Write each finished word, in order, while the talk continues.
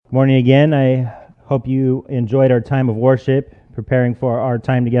Morning again. I hope you enjoyed our time of worship, preparing for our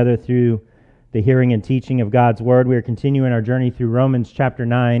time together through the hearing and teaching of God's Word. We are continuing our journey through Romans chapter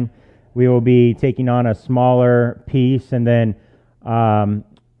 9. We will be taking on a smaller piece, and then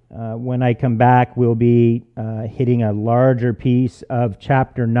when I come back, we'll be hitting a larger piece of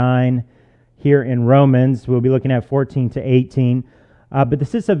chapter 9 here in Romans. We'll be looking at 14 to 18. But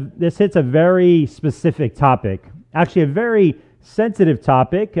this hits a very specific topic, actually a very sensitive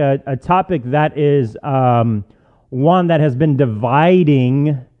topic, a topic that is one that has been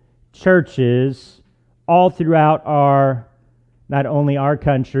dividing churches all throughout not only our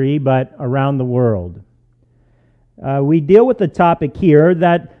country, but around the world. We deal with the topic here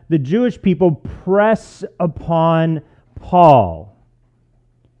that the Jewish people press upon Paul.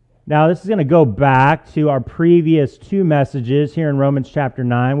 Now, this is going to go back to our previous two messages here in Romans chapter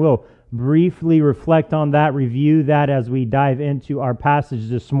 9. We'll briefly reflect on that, review that as we dive into our passage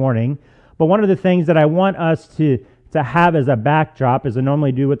this morning. But one of the things that I want us to have as a backdrop, as I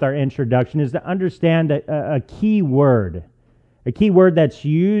normally do with our introduction, is to understand a key word. A key word that's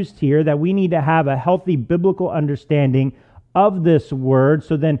used here, that we need to have a healthy biblical understanding of this word.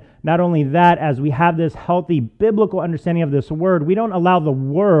 So then, not only that, as we have this healthy biblical understanding of this word, we don't allow the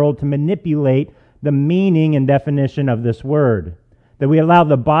world to manipulate the meaning and definition of this word. That we allow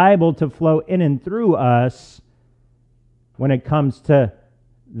the Bible to flow in and through us when it comes to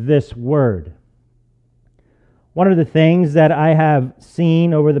this word. One of the things that I have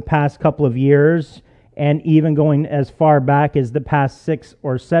seen over the past couple of years, and even going as far back as the past 6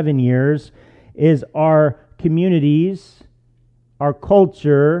 or 7 years, is our communities, our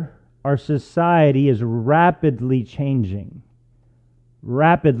culture, our society is rapidly changing.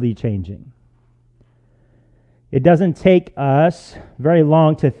 Rapidly changing. It doesn't take us very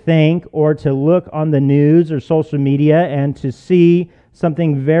long to think or to look on the news or social media and to see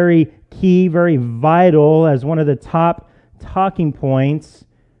something very key, very vital as one of the top talking points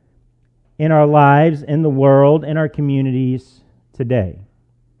in our lives, in the world, in our communities today.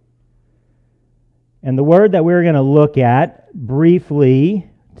 And the word that we're going to look at briefly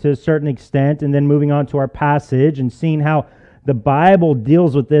to a certain extent, and then moving on to our passage and seeing how the Bible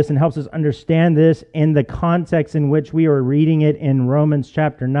deals with this and helps us understand this in the context in which we are reading it in Romans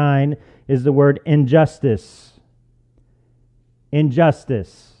chapter 9, is the word injustice.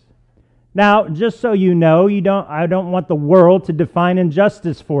 Injustice. Now, just so you know, I don't want the world to define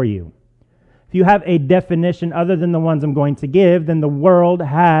injustice for you. If you have a definition other than the ones I'm going to give, then the world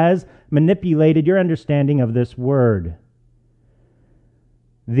has manipulated your understanding of this word.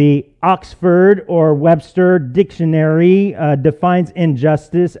 The Oxford or Webster Dictionary defines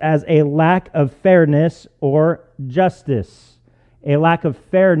injustice as a lack of fairness or justice. A lack of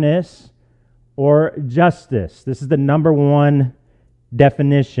fairness or justice. This is the number one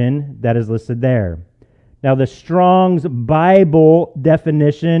definition that is listed there. Now, the Strong's Bible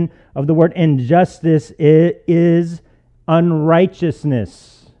definition of the word injustice is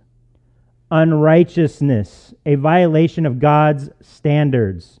unrighteousness. Unrighteousness, a violation of God's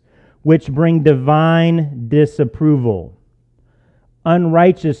standards, which bring divine disapproval.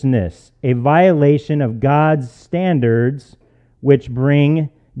 Unrighteousness, a violation of God's standards, which bring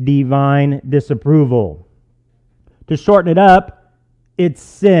divine disapproval. To shorten it up, it's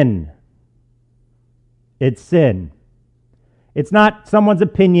sin. It's sin. It's not someone's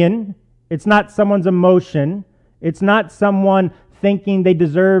opinion. It's not someone's emotion. It's not someone thinking they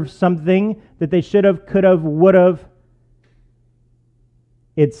deserve something that they should have, could have, would have.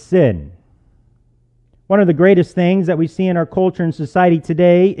 It's sin. One of the greatest things that we see in our culture and society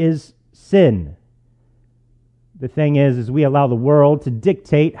today is sin. The thing is we allow the world to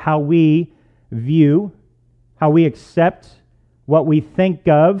dictate how we view, how we accept, what we think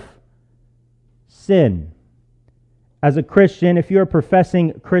of sin. As a Christian, if you're a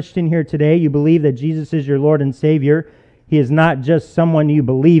professing Christian here today, you believe that Jesus is your Lord and Savior. He is not just someone you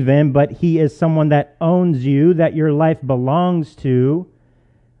believe in, but He is someone that owns you, that your life belongs to,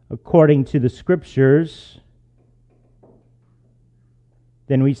 according to the Scriptures.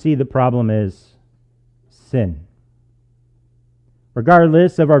 Then we see the problem is sin.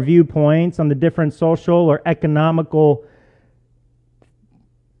 Regardless of our viewpoints on the different social or economical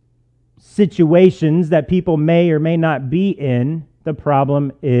situations that people may or may not be in, the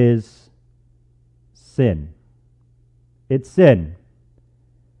problem is sin. It's sin.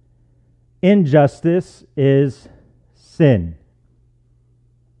 Injustice is sin.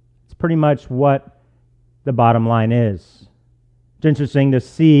 It's pretty much what the bottom line is. It's interesting to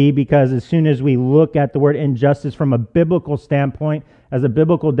see because as soon as we look at the word injustice from a biblical standpoint, as a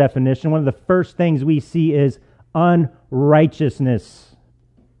biblical definition, one of the first things we see is unrighteousness.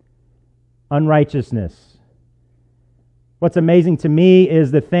 unrighteousness. What's amazing to me is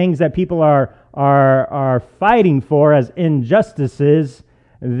the things that people are fighting for as injustices.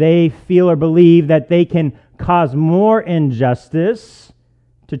 They feel or believe that they can cause more injustice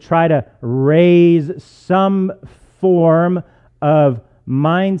to try to raise some form of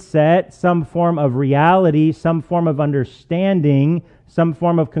mindset, some form of reality, some form of understanding, some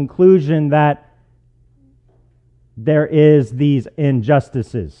form of conclusion that there is these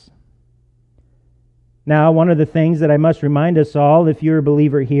injustices. Now, one of the things that I must remind us all, if you're a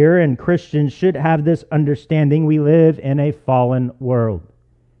believer here, and Christians should have this understanding, we live in a fallen world.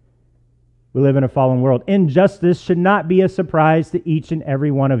 We live in a fallen world. Injustice should not be a surprise to each and every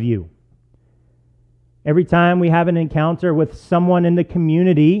one of you. Every time we have an encounter with someone in the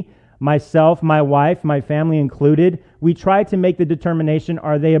community, myself, my wife, my family included, we try to make the determination,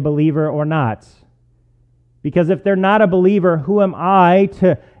 are they a believer or not? Because if they're not a believer, who am I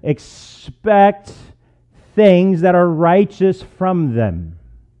to expect things that are righteous from them?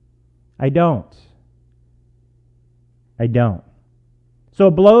 I don't. So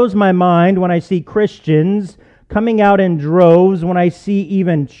it blows my mind when I see Christians coming out in droves, when I see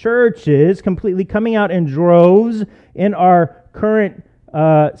even churches completely coming out in droves in our current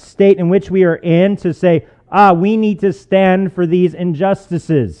state in which we are in to say, we need to stand for these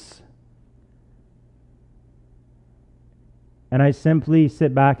injustices. And I simply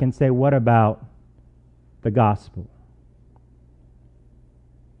sit back and say, what about the gospel?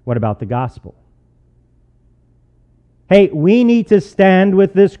 What about the gospel? Hey, we need to stand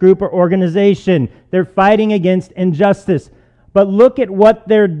with this group or organization. They're fighting against injustice. But look at what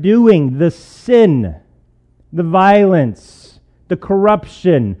they're doing. The sin, the violence, the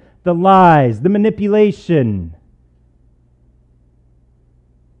corruption, the lies, the manipulation.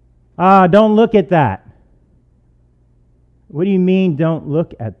 Don't look at that. What do you mean, don't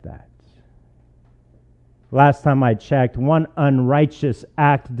look at that? Last time I checked, one unrighteous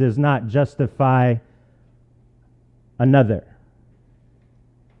act does not justify another.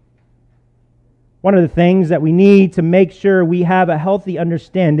 One of the things that we need to make sure we have a healthy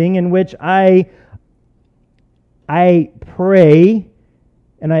understanding, in which I pray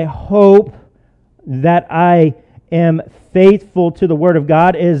and I hope that I am faithful to the Word of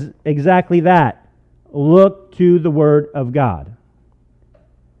God, is exactly that. Look to the Word of God.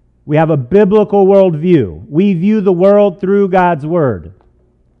 We have a biblical worldview. We view the world through God's Word.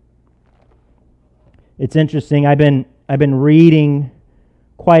 It's interesting. I've been reading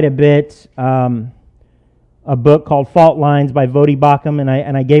quite a bit a book called Fault Lines by Voddie Baucham,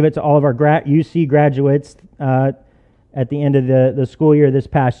 and I gave it to all of our UC graduates at the end of the school year this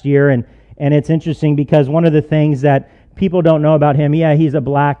past year. And it's interesting because one of the things that people don't know about him, he's a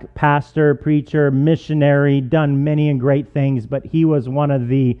black pastor, preacher, missionary, done many and great things, but he was one of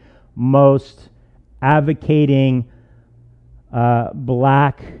the most advocating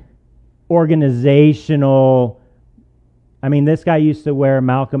black organizational. This guy used to wear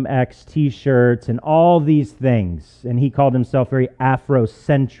Malcolm X t-shirts and all these things, and he called himself very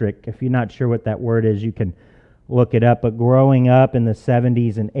Afrocentric. If you're not sure what that word is, you can look it up. But growing up in the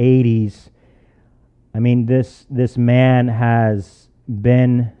 70s and 80s, this man has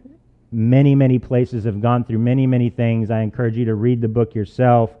been many places, have gone through many things. I encourage you to read the book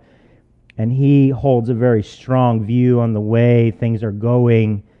yourself. And he holds a very strong view on the way things are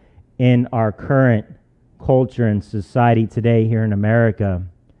going in our current culture and society today here in America.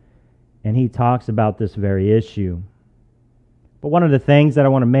 And he talks about this very issue. But one of the things that I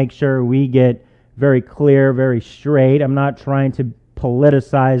want to make sure we get very clear, very straight, I'm not trying to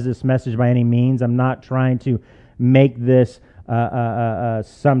politicize this message by any means. I'm not trying to make this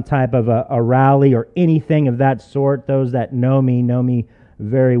some type of a rally or anything of that sort. Those that know me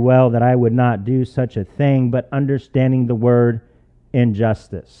very well that I would not do such a thing, but understanding the word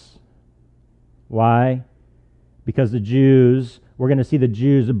injustice. Why? Because we're going to see the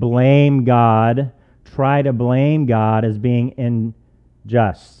Jews blame God, try to blame God as being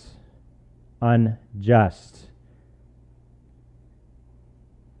unjust.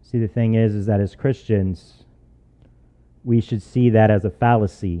 See, the thing is that as Christians, we should see that as a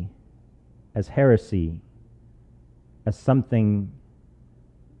fallacy, as heresy, as something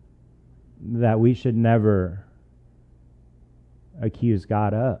that we should never accuse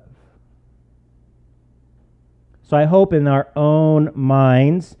God of. So I hope in our own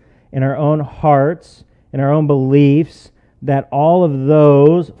minds, in our own hearts, in our own beliefs, that all of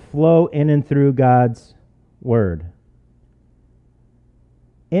those flow in and through God's Word.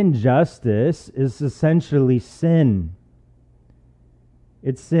 Injustice is essentially sin.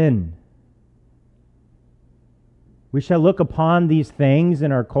 It's sin. We shall look upon these things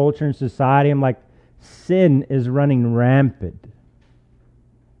in our culture and society and like sin is running rampant.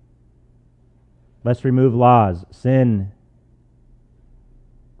 Let's remove laws. Sin.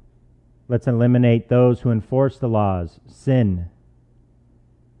 Let's eliminate those who enforce the laws. Sin.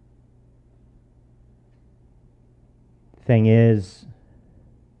 Thing is,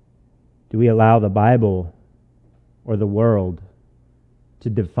 do we allow the Bible or the world to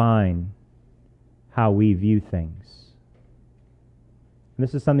define how we view things? And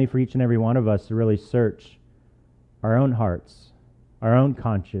this is something for each and every one of us to really search our own hearts, our own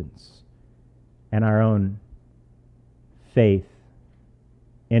conscience, and our own faith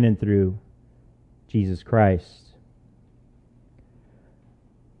in and through Jesus Christ.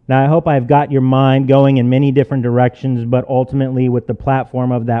 Now, I hope I've got your mind going in many different directions, but ultimately with the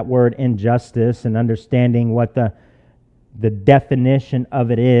platform of that word injustice and understanding what the definition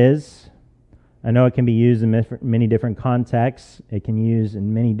of it is. I know it can be used in many different contexts. It can be used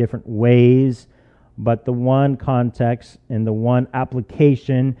in many different ways. But the one context and the one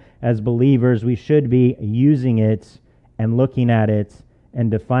application as believers we should be using it and looking at it and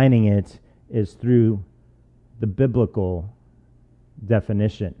defining it is through the biblical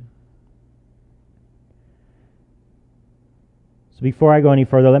definition. So before I go any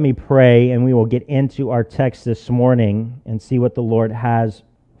further, let me pray and we will get into our text this morning and see what the Lord has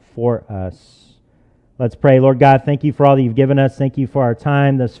for us. Let's pray. Lord God, thank you for all that you've given us. Thank you for our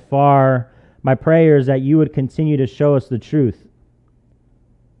time thus far. My prayer is that you would continue to show us the truth.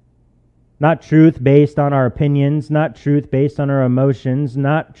 Not truth based on our opinions, not truth based on our emotions,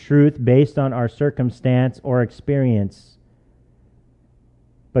 not truth based on our circumstance or experience,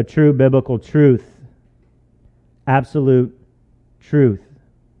 but true biblical truth, absolute truth,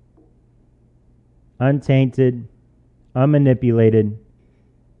 untainted, unmanipulated,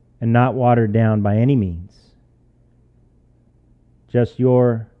 and not watered down by any means. Just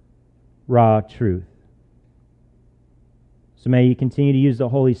your raw truth. So may you continue to use the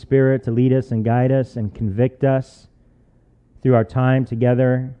Holy Spirit to lead us and guide us and convict us through our time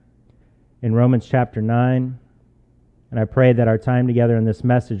together in Romans chapter 9. And I pray that our time together in this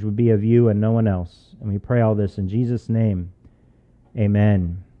message would be of you and no one else. And we pray all this in Jesus' name.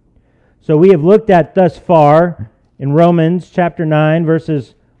 Amen. So we have looked at thus far in Romans chapter 9,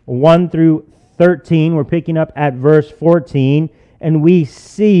 verses 1 through 13. We're picking up at verse 14. And we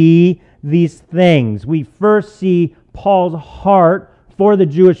see these things. We first see Paul's heart for the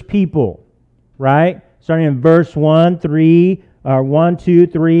Jewish people, right? Starting in verse 1, 2,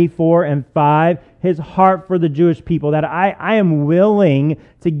 3, 4, and 5. His heart for the Jewish people, that I am willing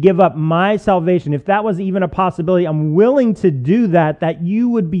to give up my salvation. If that was even a possibility, I'm willing to do that you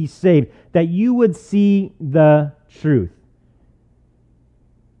would be saved, that you would see the truth.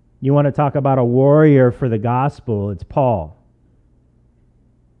 You want to talk about a warrior for the gospel, it's Paul.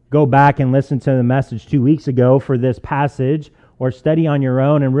 Go back and listen to the message 2 weeks ago for this passage, or study on your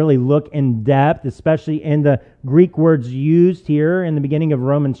own and really look in depth, especially in the Greek words used here in the beginning of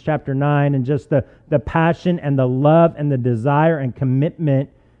Romans chapter 9, and just the passion and the love and the desire and commitment,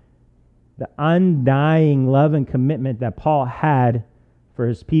 the undying love and commitment that Paul had for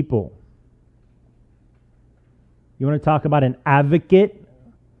his people. You want to talk about an advocate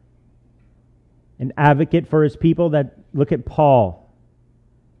for his people? That look at Paul.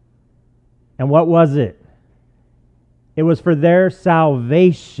 And what was it? It was for their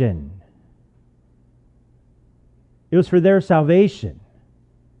salvation. It was for their salvation.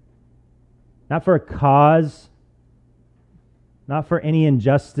 Not for a cause, not for any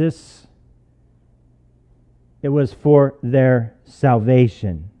injustice. It was for their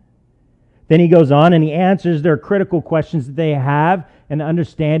salvation. Then he goes on and he answers their critical questions that they have, and the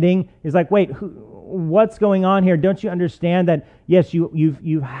understanding is like, wait, what's going on here? Don't you understand that, yes,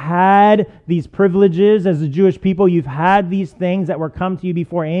 you've had these privileges as the Jewish people. You've had these things that were come to you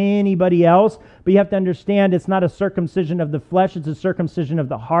before anybody else. But you have to understand it's not a circumcision of the flesh. It's a circumcision of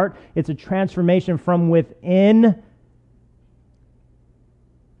the heart. It's a transformation from within.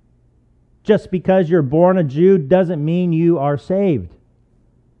 Just because you're born a Jew doesn't mean you are saved.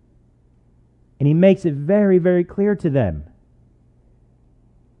 And he makes it very, very clear to them.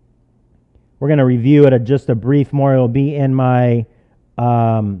 We're going to review it just a brief more. It will be in my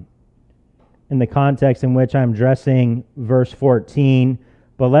in the context in which I'm addressing verse 14.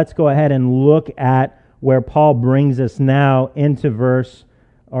 But let's go ahead and look at where Paul brings us now into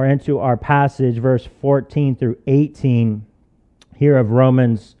our passage, verse 14 through 18 here of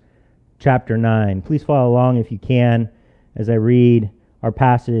Romans chapter 9. Please follow along if you can as I read our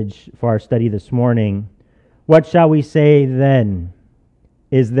passage for our study this morning. What shall we say then?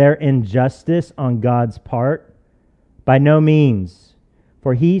 Is there injustice on God's part? By no means.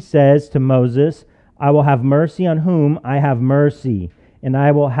 For he says to Moses, I will have mercy on whom I have mercy, and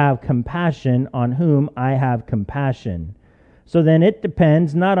I will have compassion on whom I have compassion. So then it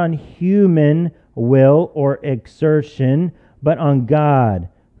depends not on human will or exertion, but on God,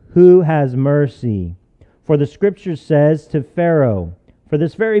 who has mercy. For the Scripture says to Pharaoh, for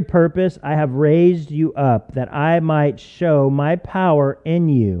this very purpose I have raised you up, that I might show my power in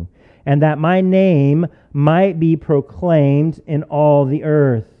you, and that my name might be proclaimed in all the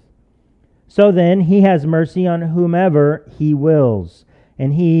earth. So then he has mercy on whomever he wills,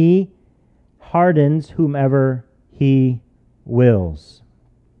 and he hardens whomever he wills.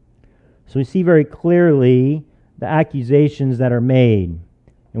 So we see very clearly the accusations that are made.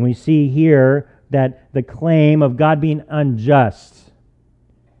 And we see here that the claim of God being unjust.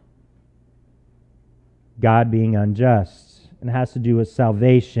 God being unjust. And it has to do with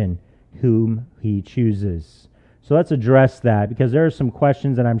salvation, whom he chooses. So let's address that, because there are some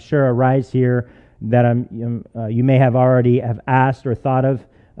questions that I'm sure arise here that you may have already have asked or thought of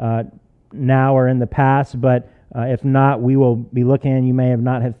now or in the past, but if not, we will be looking, and you may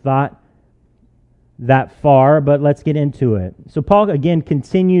not have thought that far, but let's get into it. So Paul again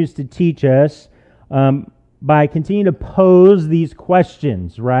continues to teach us by continuing to pose these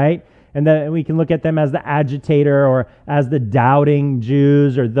questions, right? And that we can look at them as the agitator or as the doubting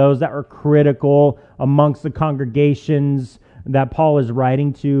Jews or those that were critical amongst the congregations that Paul is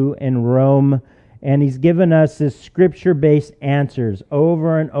writing to in Rome. And he's given us this scripture-based answers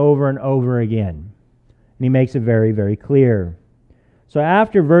over and over and over again. And he makes it very, very clear. So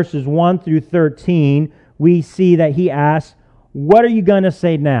after verses 1 through 13, we see that he asks, what are you going to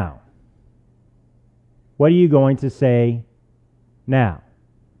say now? What are you going to say now?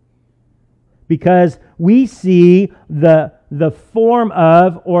 Because we see the form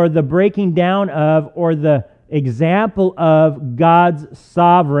of, or the breaking down of, or the example of God's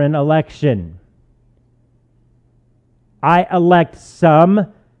sovereign election. I elect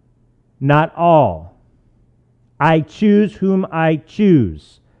some, not all. I choose whom I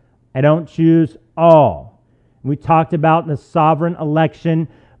choose. I don't choose all. We talked about the sovereign election,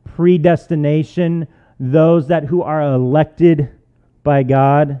 predestination, those who are elected by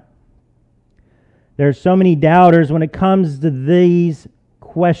God. There are so many doubters when it comes to these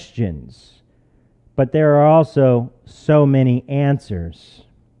questions, but there are also so many answers.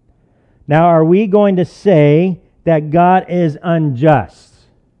 Now, are we going to say that God is unjust?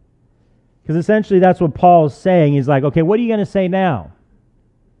 Because essentially that's what Paul is saying. He's like, okay, what are you going to say now?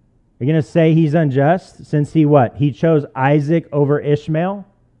 You're going to say he's unjust since he what? He chose Isaac over Ishmael?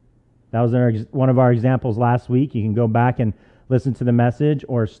 That was one of our examples last week. You can go back and listen to the message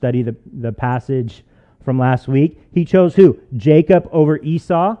or study the passage from last week. He chose who? Jacob over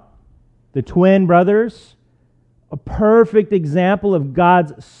Esau, the twin brothers. A perfect example of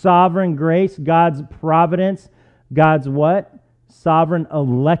God's sovereign grace, God's providence, God's what? Sovereign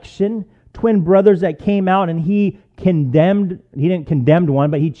election. Twin brothers that came out and he didn't condemn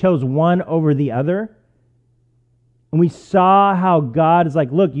one, but he chose one over the other. And we saw how God is like,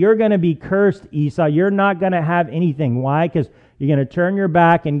 look, you're going to be cursed, Esau. You're not going to have anything. Why? Because you're going to turn your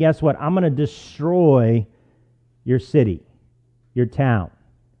back, and guess what? I'm going to destroy your city, your town,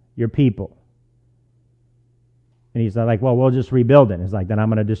 your people. And he's like, well, we'll just rebuild it. It's like, then I'm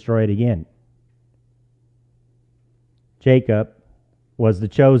going to destroy it again. Jacob was the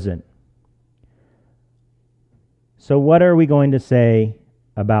chosen. So what are we going to say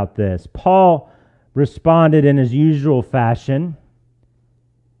about this? Paul responded in his usual fashion.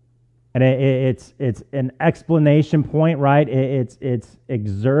 And it's an explanation point, right? It's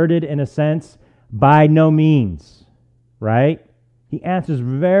exerted in a sense, by no means, right? He answers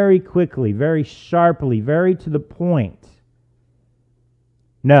very quickly, very sharply, very to the point.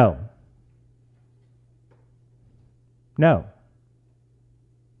 No. No.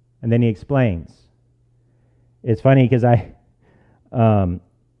 And then he explains. It's funny because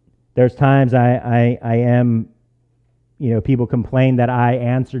there's times I am, people complain that I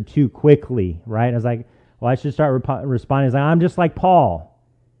answer too quickly, right? I was like, well, I should start responding. It's like, I'm just like Paul.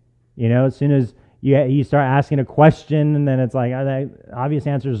 As soon as you start asking a question, and then it's like, the obvious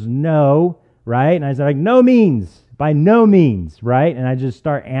answer is no, right? And I said, like, no means, by no means, right? And I just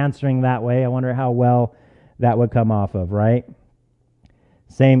start answering that way. I wonder how well that would come off of, right?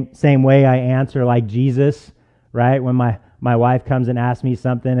 Same way I answer like Jesus, right? When my wife comes and asks me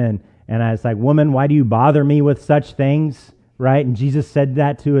something, and I was like, woman, why do you bother me with such things, right? And Jesus said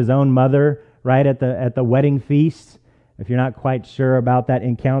that to his own mother, right, at the wedding feast. If you're not quite sure about that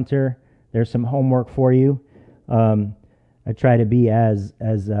encounter, there's some homework for you. I try to be as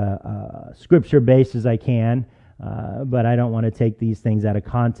scripture-based as I can. but I don't want to take these things out of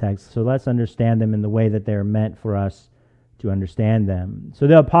context. So let's understand them in the way that they're meant for us to understand them. So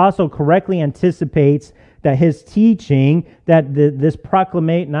the apostle correctly anticipates that his teaching, that this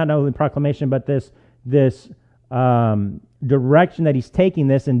proclamation, not only proclamation, but this direction that he's taking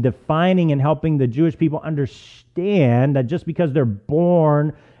this and defining and helping the Jewish people understand that just because they're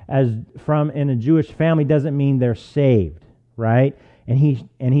born in a Jewish family doesn't mean they're saved, right? And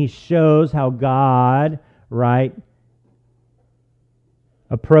he shows how God, right,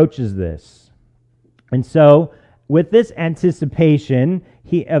 approaches this. And so with this anticipation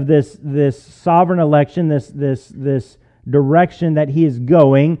of this sovereign election, this direction that he is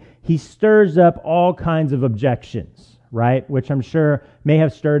going, he stirs up all kinds of objections, right? Which I'm sure may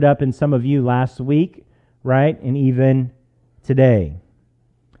have stirred up in some of you last week, right? And even today.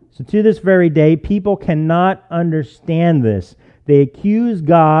 So to this very day, people cannot understand this. They accuse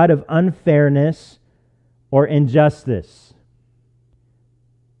God of unfairness or injustice.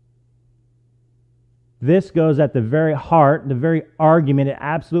 This goes at the very heart, the very argument. It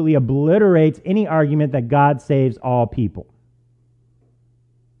absolutely obliterates any argument that God saves all people.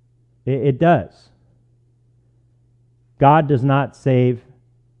 It does. God does not save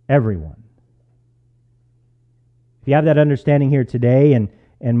everyone. If you have that understanding here today,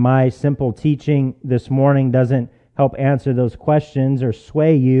 and my simple teaching this morning doesn't help answer those questions or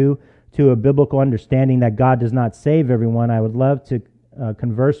sway you to a biblical understanding that God does not save everyone, I would love to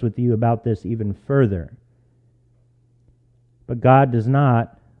converse with you about this even further. But God does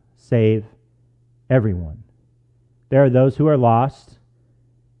not save everyone. There are those who are lost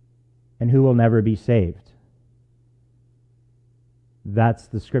and who will never be saved. That's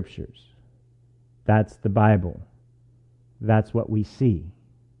the Scriptures. That's the Bible. That's what we see.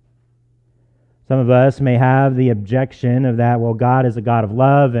 Some of us may have the objection of that, well, God is a God of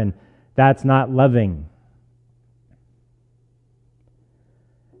love, and that's not loving.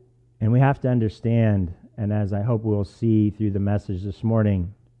 And we have to understand, and as I hope we'll see through the message this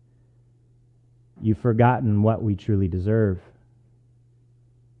morning, you've forgotten what we truly deserve.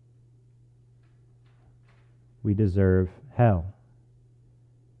 We deserve hell.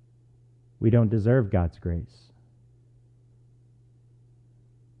 We don't deserve God's grace.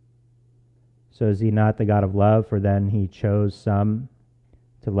 So is he not the God of love? For then he chose some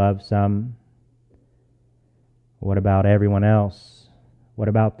to love some. What about everyone else? What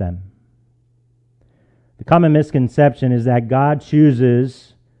about them? The common misconception is that God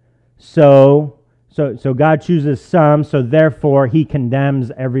chooses so God chooses some, so therefore he condemns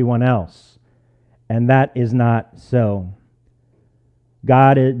everyone else. And that is not so.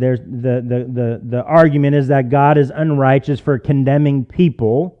 The argument is that God is unrighteous for condemning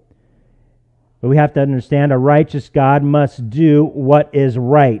people. But we have to understand a righteous God must do what is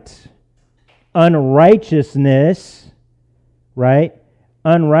right. Unrighteousness, right?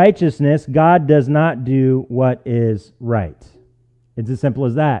 Unrighteousness, God does not do what is right. It's as simple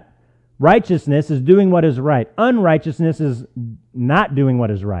as that. Righteousness is doing what is right. Unrighteousness is not doing what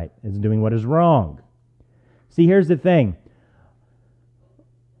is right. It's doing what is wrong. See, here's the thing.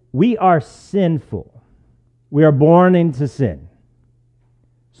 We are sinful. We are born into sin.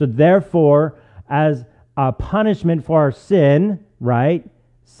 So therefore, as a punishment for our sin, right?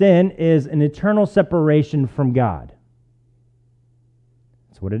 Sin is an eternal separation from God.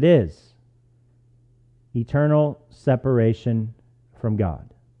 That's what it is. Eternal separation from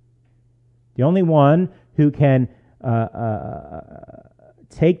God. The only one who can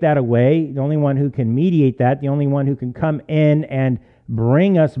take that away, the only one who can mediate that, the only one who can come in and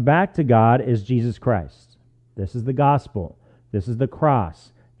bring us back to God is Jesus Christ. This is the gospel. This is the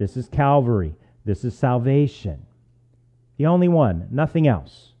cross. This is Calvary. This is salvation. The only one, nothing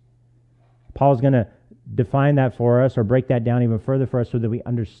else. Paul's going to define that for us or break that down even further for us so that we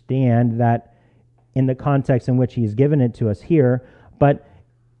understand that in the context in which he's given it to us here. But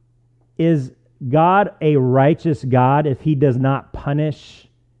is God a righteous God if he does not punish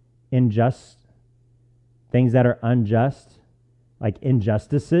things that are unjust, like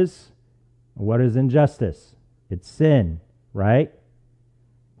injustices? What is injustice? It's sin, right?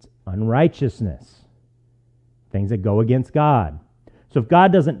 Unrighteousness, things that go against God. So if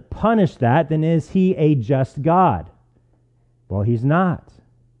God doesn't punish that, then is he a just God? Well, he's not.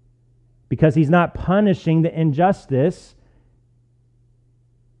 Because he's not punishing the injustice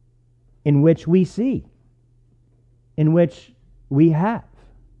in which we see, in which we have.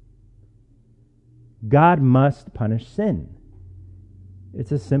 God must punish sin.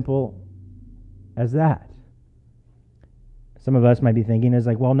 It's as simple as that. Some of us might be thinking, is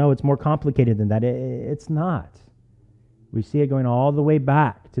like, well, no, it's more complicated than that. It's not. We see it going all the way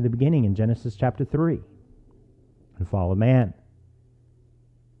back to the beginning in Genesis chapter 3. and fall of man.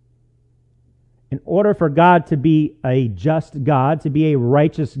 In order for God to be a just God, to be a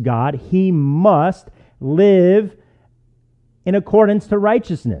righteous God, he must live in accordance to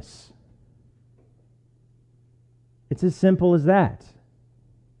righteousness. It's as simple as that.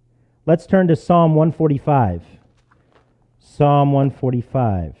 Let's turn to Psalm 145. Psalm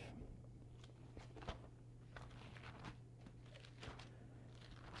 145.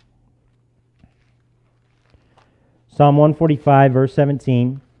 Psalm 145, verse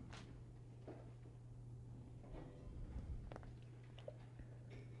 17.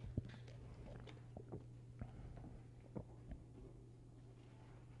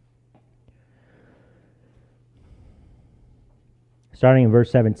 Starting in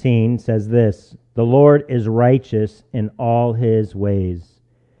verse 17, says this: "The Lord is righteous in all his ways,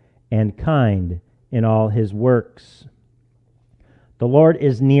 and kind in all his works. The Lord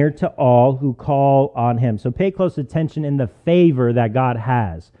is near to all who call on him." So pay close attention in the favor that God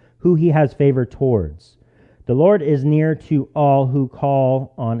has, who he has favor towards. The Lord is near to all who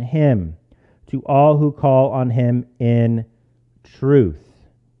call on him, to all who call on him in truth.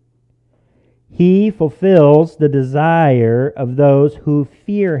 He fulfills the desire of those who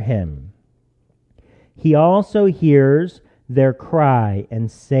fear him. He also hears their cry and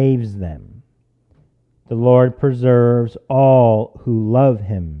saves them. The Lord preserves all who love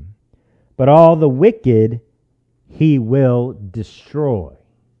him, but all the wicked he will destroy.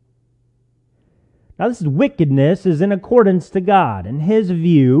 Now, this wickedness is in accordance to God and his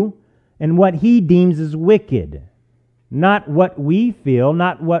view and what he deems as wicked. Not what we feel,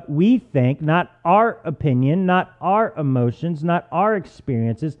 not what we think, not our opinion, not our emotions, not our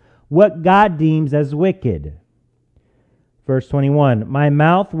experiences, what God deems as wicked. Verse 21, "My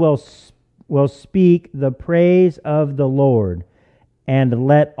mouth will speak the praise of the Lord, and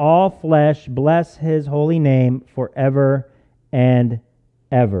let all flesh bless his holy name forever and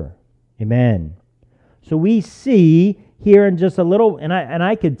ever." Amen. So we see here in just a little, and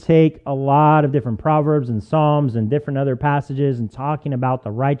I could take a lot of different Proverbs and Psalms and different other passages and talking about the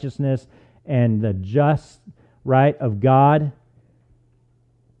righteousness and the just right of God.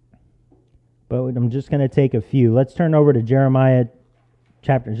 But I'm just going to take a few. Let's turn over to Jeremiah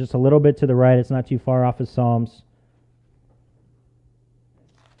chapter, just a little bit to the right. It's not too far off of Psalms.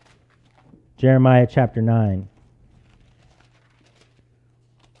 Jeremiah chapter 9.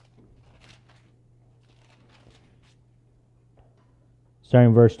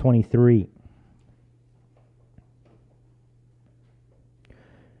 Starting in verse 23.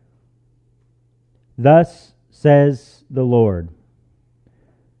 "Thus says the Lord,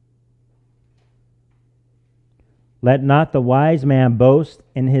 let not the wise man boast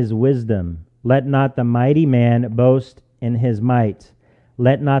in his wisdom. Let not the mighty man boast in his might.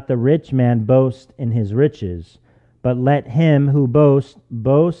 Let not the rich man boast in his riches. But let him who boasts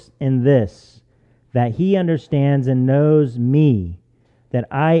boast in this, that he understands and knows me, that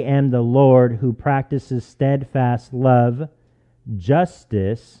I am the Lord who practices steadfast love,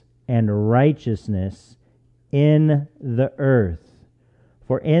 justice, and righteousness in the earth.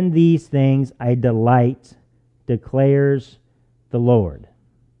 For in these things I delight, declares the Lord."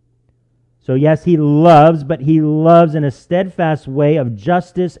 So yes, he loves, but he loves in a steadfast way of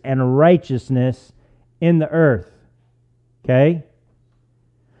justice and righteousness in the earth. Okay?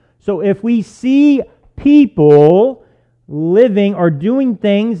 So if we see people living or doing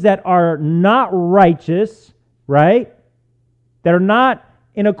things that are not righteous, right? That are not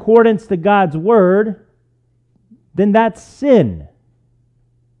in accordance to God's word, then that's sin.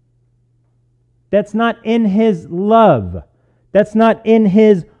 That's not in his love. That's not in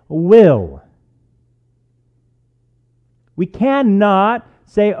his will. We cannot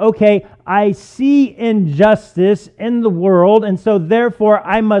say, okay, I see injustice in the world, and so therefore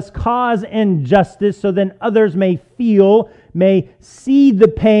I must cause injustice so then others may feel, may see the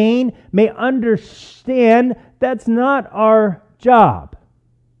pain, may understand. That's not our job.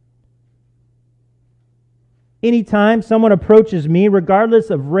 Anytime someone approaches me, regardless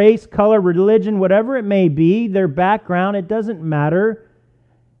of race, color, religion, whatever it may be, their background, it doesn't matter,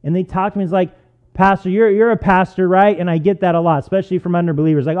 and they talk to me, it's like, "Pastor, you're a pastor, right?" And I get that a lot, especially from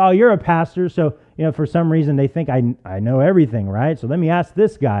unbelievers. Like, "Oh, you're a pastor, so for some reason they think I know everything, right? So let me ask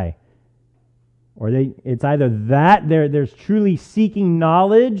this guy." Or it's either that there's truly seeking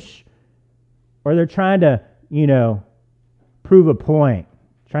knowledge, or they're trying to prove a point,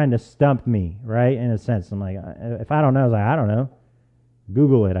 trying to stump me, right? In a sense, I'm like, if I don't know, I don't know.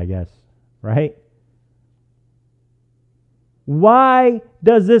 Google it, I guess, right? Why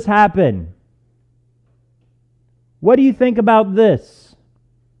does this happen? What do you think about this?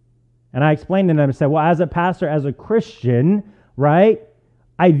 And I explained to them, I said, well, as a pastor, as a Christian, right,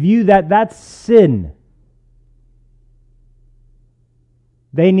 I view that that's sin.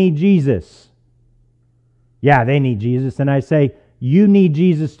 They need Jesus. Yeah, they need Jesus. And I say, you need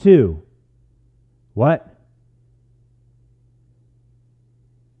Jesus too. What?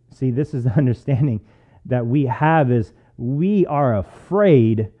 See, this is the understanding that we have is we are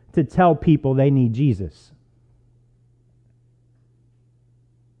afraid to tell people they need Jesus.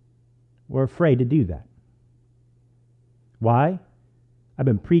 We're afraid to do that. Why? I've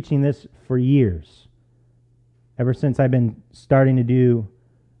been preaching this for years. Ever since I've been starting to do,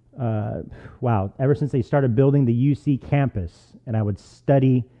 ever since they started building the UC campus, and I would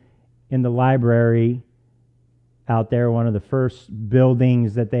study in the library out there, one of the first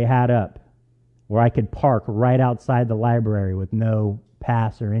buildings that they had up, where I could park right outside the library with no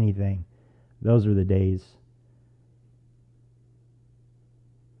pass or anything. Those were the days.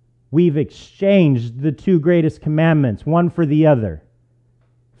 We've exchanged the two greatest commandments, one for the other.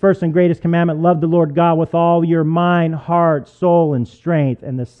 First and greatest commandment, love the Lord God with all your mind, heart, soul, and strength.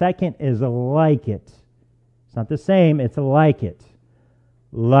 And the second is like it. It's not the same, it's like it.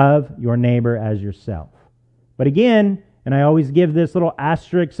 Love your neighbor as yourself. But again, and I always give this little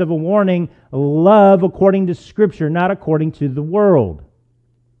asterisk of a warning, love according to Scripture, not according to the world.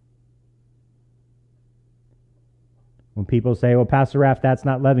 When people say, well, Pastor Raff, that's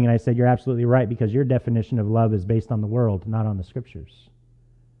not loving, and I said, you're absolutely right, because your definition of love is based on the world, not on the Scriptures.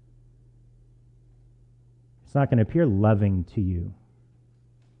 It's not going to appear loving to you.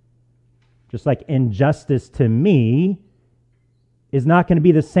 Just like injustice to me is not going to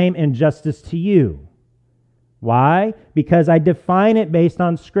be the same injustice to you. Why? Because I define it based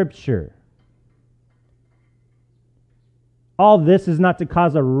on Scripture. All this is not to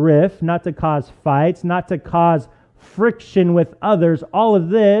cause a rift, not to cause fights, not to cause friction with others. All of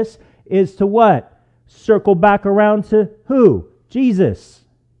this is to what? Circle back around to who? Jesus.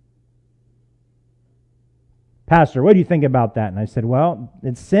 Pastor, what do you think about that? And I said, well,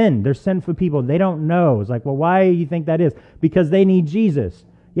 it's sin. They're sinful people. They don't know. It's like, well, why do you think that is? Because they need Jesus.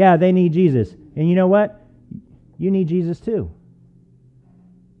 Yeah, they need Jesus. And you know what? You need Jesus too.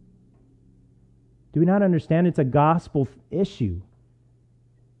 Do we not understand it's a gospel issue?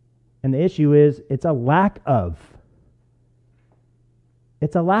 And the issue is it's a lack of.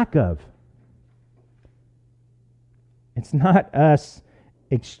 It's a lack of. It's not us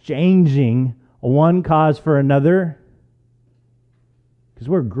exchanging one cause for another, because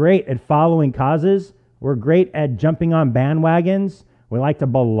we're great at following causes. We're great at jumping on bandwagons. We like to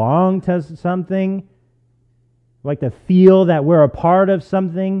belong to something. We like to feel that we're a part of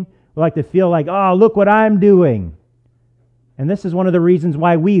something. We like to feel like, oh, look what I'm doing. And this is one of the reasons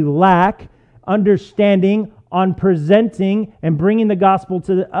why we lack understanding on presenting and bringing the gospel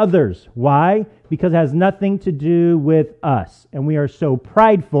to others. Why? Because it has nothing to do with us. And we are so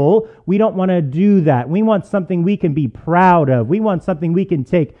prideful, we don't want to do that. We want something we can be proud of. We want something we can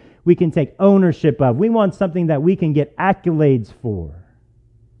take ownership of. We want something that we can get accolades for.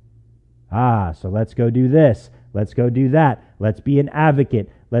 So let's go do this. Let's go do that. Let's be an advocate.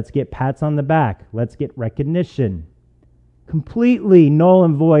 Let's get pats on the back. Let's get recognition. Completely null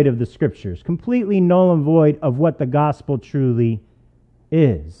and void of the Scriptures. Completely null and void of what the gospel truly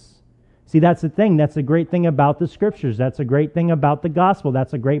is. See, that's the thing. That's a great thing about the Scriptures. That's a great thing about the gospel.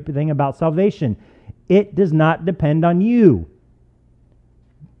 That's a great thing about salvation. It does not depend on you.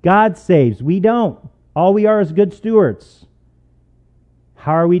 God saves. We don't. All we are is good stewards.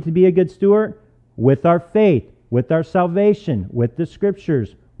 How are we to be a good steward? With our faith, with our salvation, with the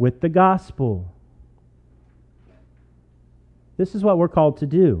Scriptures, with the gospel. This is what we're called to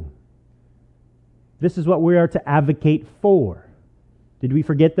do. This is what we are to advocate for. Did we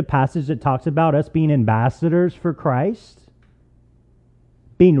forget the passage that talks about us being ambassadors for Christ?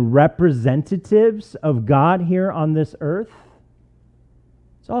 Being representatives of God here on this earth?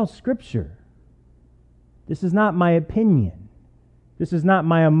 It's all Scripture. This is not my opinion. This is not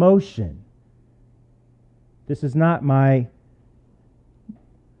my emotion. This is not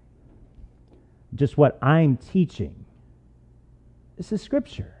just what I'm teaching. This is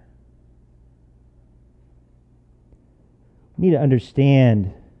Scripture. We need to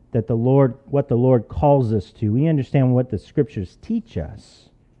understand that what the Lord calls us to. We understand what the Scriptures teach us.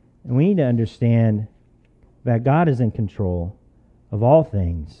 And we need to understand that God is in control of all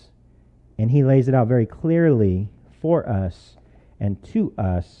things. And He lays it out very clearly for us and to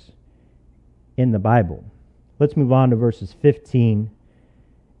us in the Bible. Let's move on to verses 15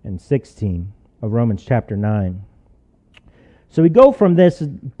 and 16 of Romans chapter 9. So we go from this,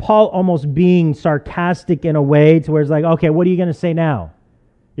 Paul almost being sarcastic in a way, to where it's like, okay, what are you going to say now?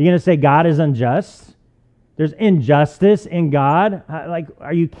 You're going to say God is unjust? There's injustice in God? Like,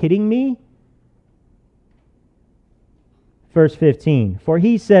 are you kidding me? Verse 15, for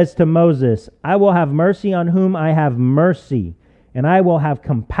he says to Moses, I will have mercy on whom I have mercy, and I will have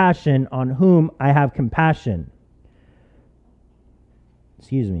compassion on whom I have compassion.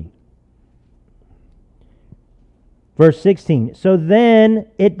 Excuse me. Verse 16, so then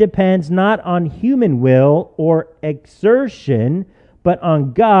it depends not on human will or exertion, but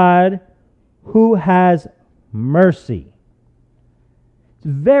on God who has mercy. It's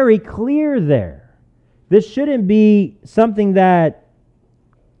very clear there. This shouldn't be something that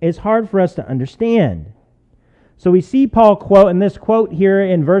is hard for us to understand. So we see Paul quote, and this quote here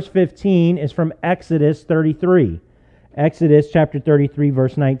in verse 15 is from Exodus 33. Exodus chapter 33,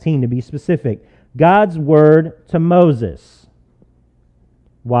 verse 19, to be specific. God's word to Moses.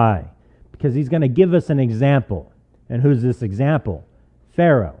 Why? Because he's going to give us an example. And who's this example?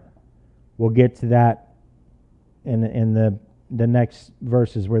 Pharaoh. We'll get to that in the next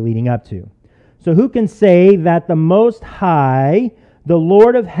verses we're leading up to. So who can say that the Most High, the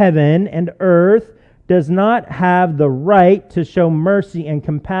Lord of heaven and earth, does not have the right to show mercy and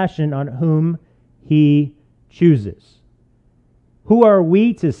compassion on whom he chooses? Who are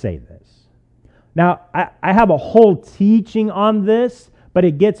we to say this? Now, I have a whole teaching on this, but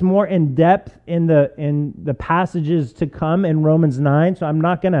it gets more in depth in the passages to come in Romans 9. So I'm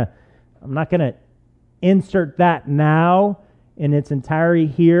not gonna insert that now in its entirety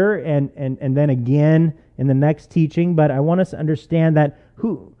here and then again in the next teaching. But I want us to understand that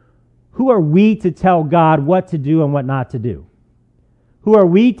who are we to tell God what to do and what not to do? Who are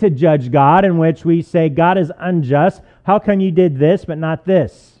we to judge God, in which we say God is unjust? How come you did this but not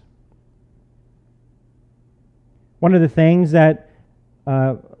this? One of the things that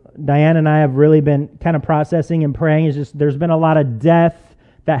Diane and I have really been kind of processing and praying is just there's been a lot of death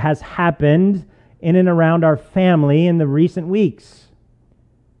that has happened in and around our family in the recent weeks.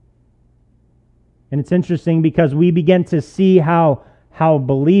 And it's interesting because we begin to see how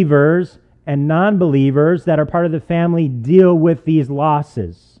believers and non-believers that are part of the family deal with these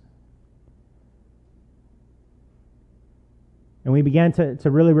losses. And we began to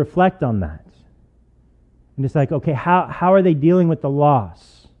really reflect on that. And it's like, okay, how are they dealing with the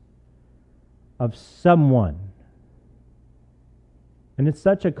loss of someone? And it's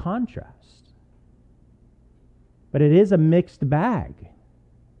such a contrast. But it is a mixed bag.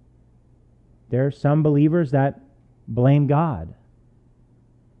 There are some believers that blame God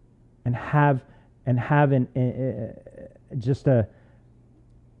and have just a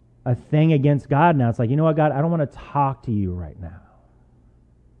thing against God now. It's like, you know what, God, I don't want to talk to you right now.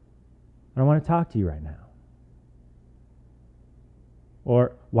 I don't want to talk to you right now.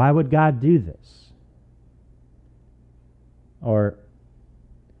 Or, why would God do this? Or,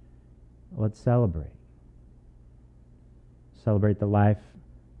 let's celebrate. Celebrate the life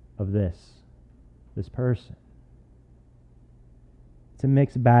of this person. It's a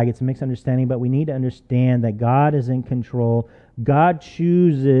mixed bag. It's a mixed understanding, but we need to understand that God is in control. God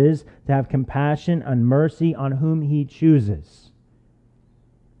chooses to have compassion and mercy on whom he chooses.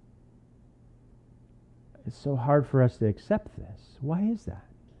 It's so hard for us to accept this. Why is that?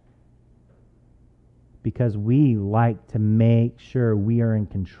 Because we like to make sure we are in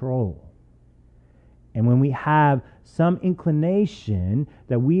control. And when we have some inclination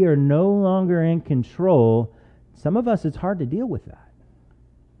that we are no longer in control, some of us, it's hard to deal with that.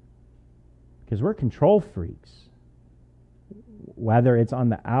 Because we're control freaks. Whether it's on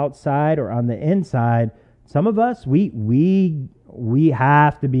the outside or on the inside, some of us, we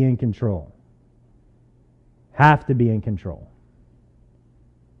have to be in control. Have to be in control.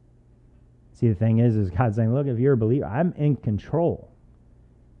 See, the thing is God's saying, look, if you're a believer, I'm in control.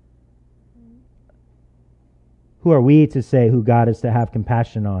 Who are we to say who God is to have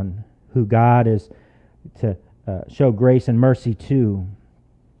compassion on, who God is to show grace and mercy to?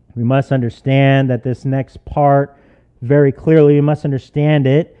 We must understand that this next part, very clearly, we must understand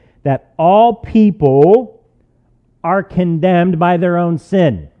it, that all people are condemned by their own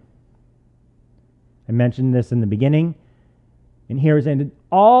sin. I mentioned this in the beginning. And here is ended.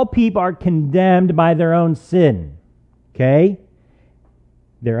 All people are condemned by their own sin. Okay?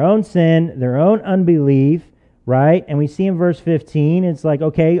 Their own sin, their own unbelief, right? And we see in verse 15, it's like,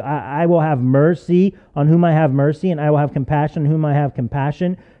 okay, I will have mercy on whom I have mercy, and I will have compassion on whom I have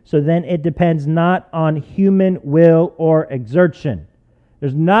compassion. So then it depends not on human will or exertion.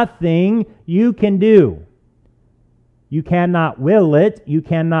 There's nothing you can do. You cannot will it. You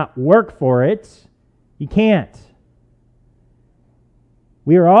cannot work for it. You can't.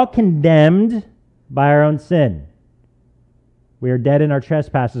 We are all condemned by our own sin. We are dead in our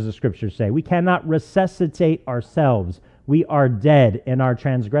trespasses, the scriptures say. We cannot resuscitate ourselves. We are dead in our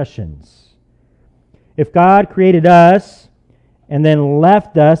transgressions. If God created us and then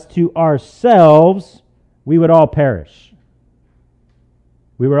left us to ourselves, we would all perish.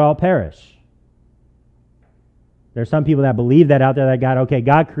 We would all perish. There are some people that believe that out there, that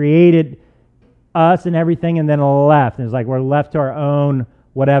God created us and everything and then left. And it's like we're left to our own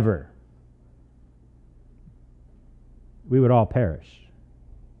whatever. We would all perish.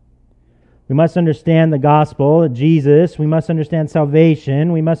 We must understand the gospel of Jesus. We must understand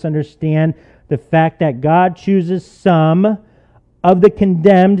salvation. We must understand the fact that God chooses some of the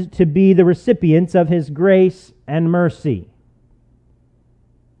condemned to be the recipients of His grace and mercy.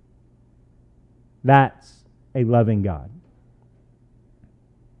 That's a loving God.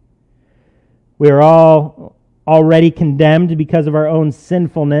 We are all already condemned because of our own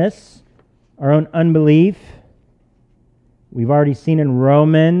sinfulness, our own unbelief. We've already seen in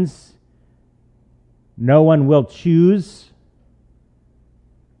Romans, no one will choose.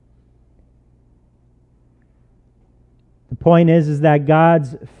 The point is that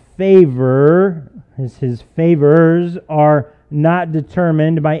God's favor, His favors, are not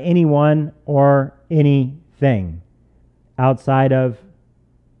determined by anyone or anything outside of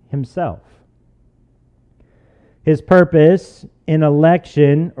Himself. His purpose in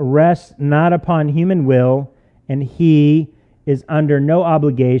election rests not upon human will, and He is under no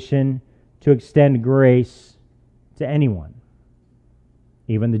obligation to extend grace to anyone,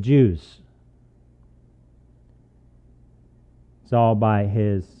 even the Jews. It's all by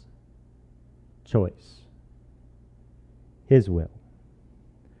His choice, His will.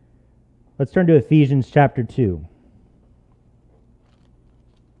 Let's turn to Ephesians chapter 2.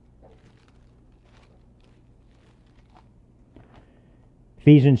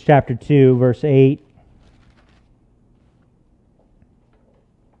 Ephesians chapter 2, verse 8.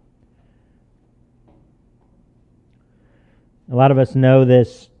 A lot of us know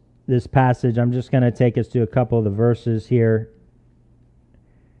this passage. I'm just going to take us to a couple of the verses here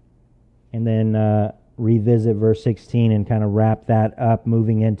and then revisit verse 16 and kind of wrap that up,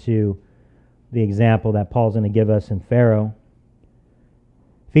 moving into the example that Paul's going to give us in Pharaoh.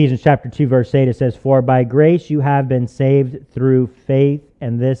 Ephesians chapter 2, verse 8, it says, "For by grace you have been saved through faith,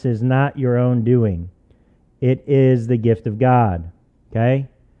 and this is not your own doing. It is the gift of God." Okay?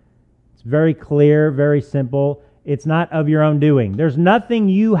 It's very clear, very simple. It's not of your own doing. There's nothing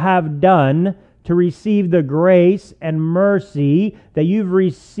you have done to receive the grace and mercy that you've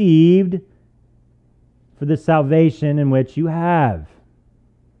received for the salvation in which you have.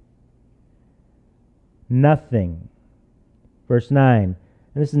 Nothing. Verse 9,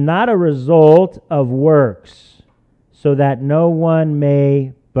 "And this is not a result of works, so that no one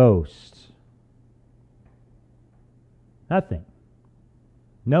may boast." Nothing.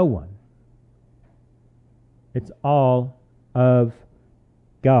 No one. It's all of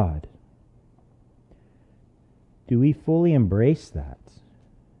God. Do we fully embrace that?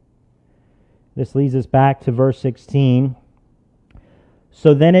 This leads us back to verse 16.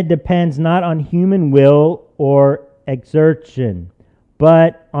 "So then it depends not on human will or exertion,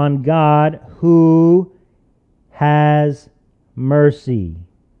 but on God who has mercy."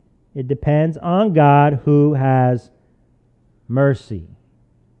 It depends on God who has mercy.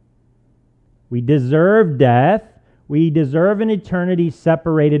 We deserve death. We deserve an eternity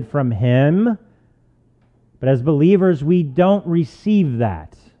separated from Him. But as believers, we don't receive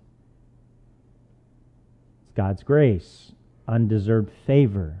that. It's God's grace, undeserved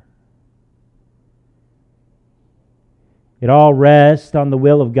favor. It all rests on the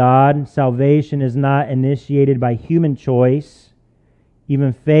will of God. Salvation is not initiated by human choice.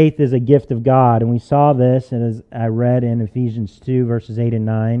 Even faith is a gift of God. And we saw this, and as I read in Ephesians 2, verses 8 and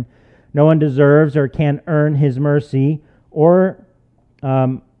 9. No one deserves or can earn His mercy or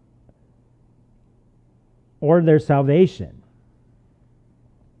their salvation.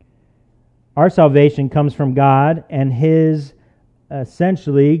 Our salvation comes from God and His,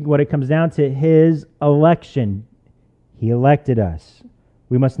 essentially, what it comes down to, His election. He elected us.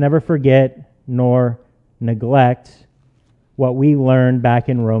 We must never forget nor neglect what we learned back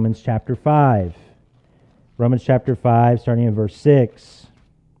in Romans chapter 5. Romans chapter 5, starting in verse 6.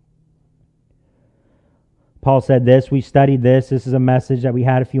 Paul said this. We studied this. This is a message that we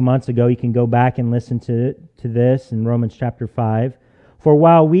had a few months ago. You can go back and listen to this in Romans chapter 5. "For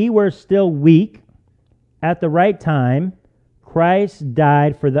while we were still weak, at the right time, Christ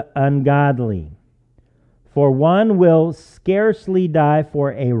died for the ungodly. For one will scarcely die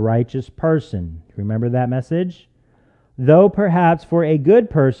for a righteous person." Remember that message? "Though perhaps for a good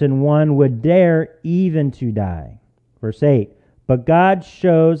person one would dare even to die." Verse 8, But God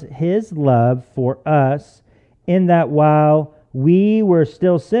shows his love for us in that while we were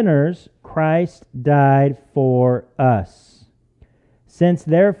still sinners, Christ died for us. Since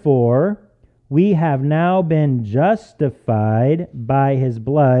therefore we have now been justified by his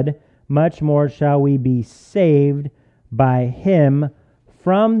blood, much more shall we be saved by him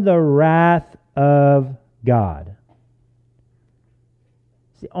from the wrath of God.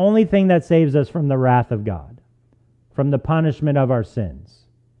 It's the only thing that saves us from the wrath of God, from the punishment of our sins,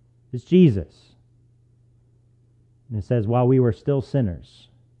 is Jesus. And it says, while we were still sinners.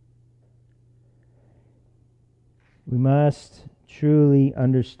 We must truly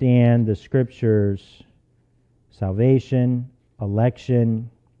understand the Scriptures, salvation,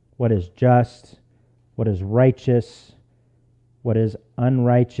 election, what is just, what is righteous, what is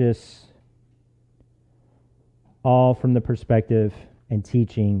unrighteous, all from the perspective and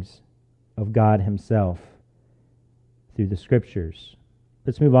teachings of God himself through the Scriptures.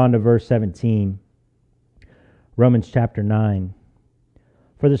 Let's move on to verse 17. Romans chapter 9.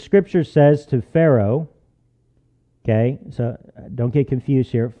 For the Scripture says to Pharaoh, okay, so don't get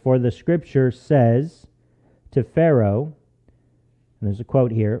confused here. For the Scripture says to Pharaoh, and there's a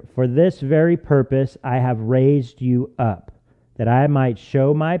quote here, for this very purpose I have raised you up, that I might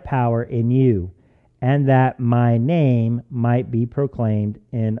show my power in you, and that my name might be proclaimed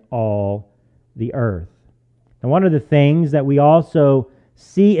in all the earth. And one of the things that we also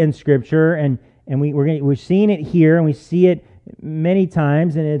see in Scripture, and we've seen it here, and we see it many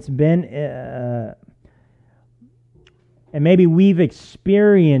times, and it's been, and maybe we've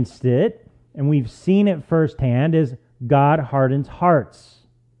experienced it, and we've seen it firsthand, is God hardens hearts.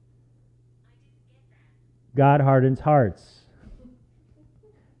 God hardens hearts.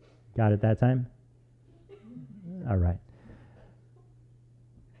 Got it that time? All right.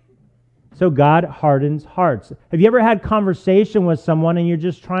 So God hardens hearts. Have you ever had conversation with someone and you're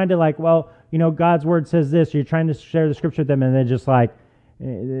just trying to God's word says this, you're trying to share the Scripture with them, and they're just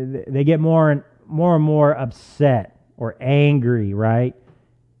they get more and more upset or angry, right?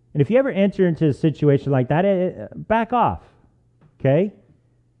 And if you ever enter into a situation like that, back off, okay?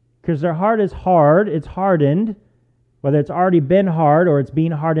 Because their heart is hard, it's hardened, whether it's already been hard or it's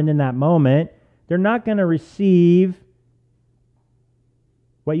being hardened in that moment, they're not going to receive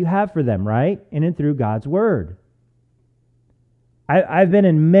what you have for them, right? In and through God's Word. I've been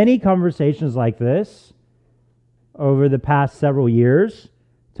in many conversations like this over the past several years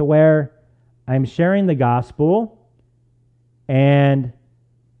to where I'm sharing the gospel and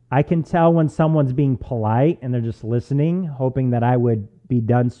I can tell when someone's being polite and they're just listening, hoping that I would be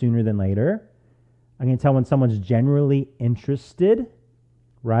done sooner than later. I can tell when someone's genuinely interested,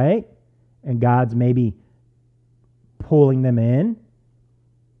 right? And God's maybe pulling them in.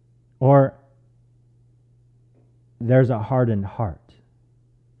 Or there's a hardened heart.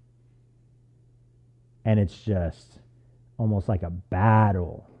 And it's just almost like a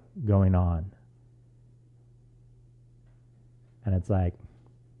battle going on. And it's like,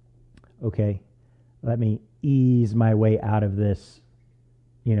 okay, let me ease my way out of this.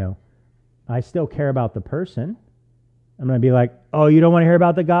 I still care about the person. I'm going to be like, oh, you don't want to hear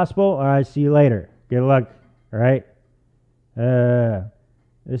about the gospel? All right, see you later. Good luck. All right?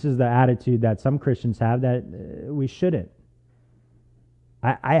 This is the attitude that some Christians have that we shouldn't.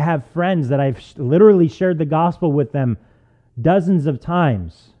 I have friends that I've literally shared the gospel with them dozens of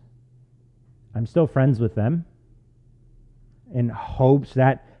times. I'm still friends with them in hopes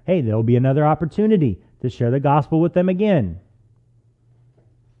that, hey, there'll be another opportunity to share the gospel with them again.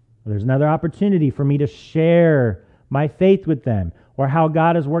 There's another opportunity for me to share my faith with them, or how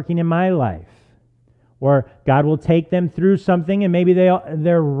God is working in my life. Or God will take them through something and maybe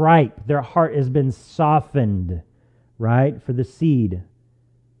they're ripe. Their heart has been softened, right, for the seed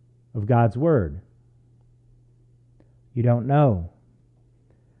of God's Word. You don't know.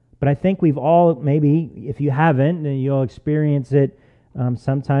 But I think we've all, maybe, if you haven't, then you'll experience it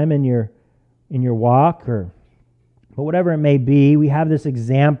sometime in your walk, but whatever it may be, we have this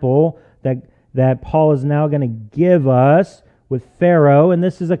example that Paul is now going to give us with Pharaoh, and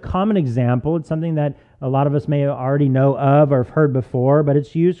this is a common example. It's something that a lot of us may already know of or have heard before, but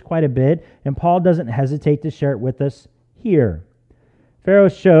it's used quite a bit, and Paul doesn't hesitate to share it with us here. Pharaoh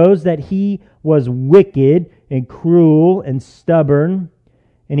shows that he was wicked and cruel and stubborn,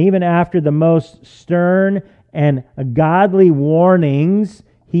 and even after the most stern and godly warnings,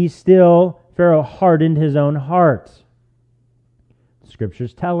 Pharaoh hardened his own heart. The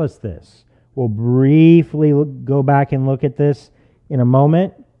Scriptures tell us this. We'll briefly go back and look at this in a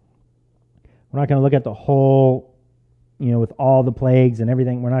moment. We're not going to look at the whole, with all the plagues and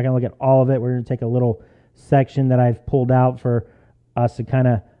everything. We're not going to look at all of it. We're going to take a little section that I've pulled out for us to kind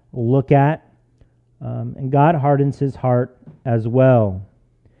of look at. And God hardens his heart as well.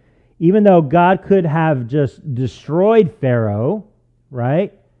 Even though God could have just destroyed Pharaoh,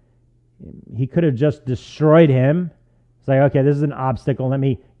 right? He could have just destroyed him. It's like, okay, this is an obstacle. Let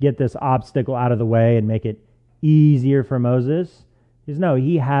me get this obstacle out of the way and make it easier for Moses. No,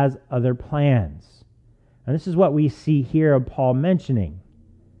 he has other plans. And this is what we see here of Paul mentioning.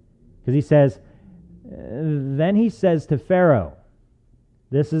 Because he says, then he says to Pharaoh,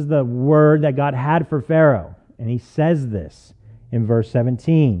 this is the word that God had for Pharaoh. And he says this in verse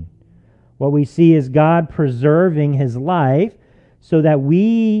 17. What we see is God preserving his life so that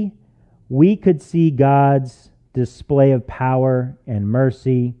we could see God's display of power and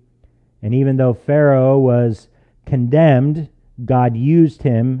mercy. And even though Pharaoh was condemned, God used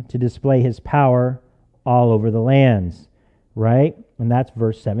him to display his power all over the lands, right? And that's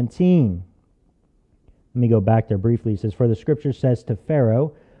verse 17. Let me go back there briefly. It says, for the scripture says to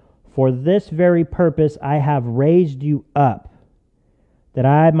Pharaoh, for this very purpose I have raised you up, that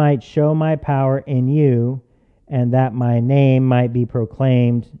I might show my power in you, and that my name might be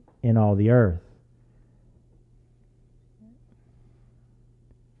proclaimed in all the earth.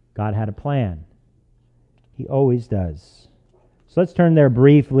 God had a plan. He always does. So let's turn there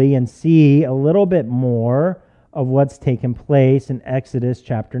briefly and see a little bit more of what's taken place in Exodus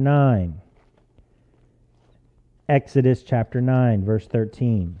chapter 9. Exodus chapter 9, verse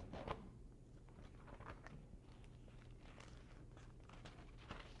 13.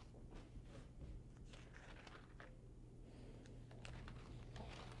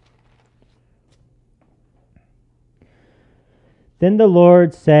 Then the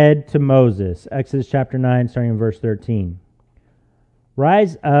Lord said to Moses, Exodus chapter 9, starting in verse 13,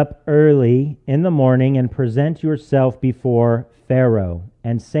 rise up early in the morning and present yourself before Pharaoh,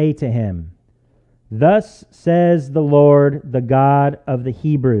 and say to him, thus says the Lord, the God of the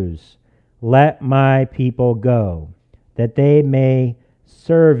Hebrews, let my people go, that they may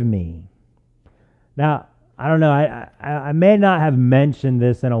serve me. Now, I don't know, I may not have mentioned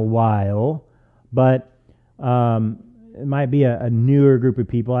this in a while, but it might be a newer group of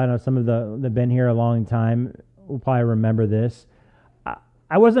people. I know some of that have been here a long time will probably remember this.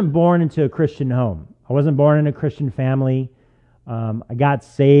 I wasn't born into a Christian home. I wasn't born in a Christian family. I got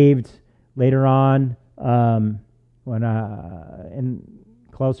saved later on when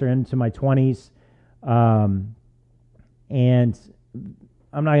closer into my 20s. And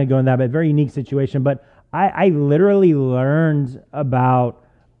I'm not going to go into that, but very unique situation. But I literally learned about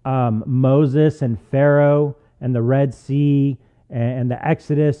Moses and Pharaoh and the Red Sea and the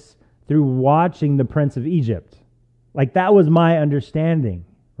Exodus through watching the Prince of Egypt. Like, that was my understanding,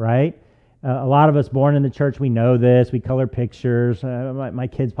 right? A lot of us born in the church, we know this. We color pictures. My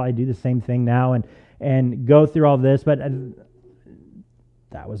kids probably do the same thing now and go through all this. But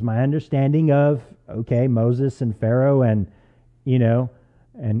that was my understanding of, okay, Moses and Pharaoh and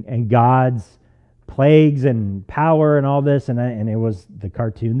God's plagues and power and all this. And it was the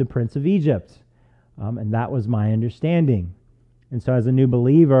cartoon, The Prince of Egypt. And that was my understanding. And so as a new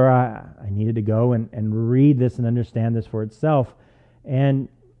believer, I needed to go and read this and understand this for itself. And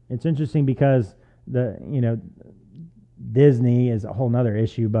it's interesting because Disney is a whole nother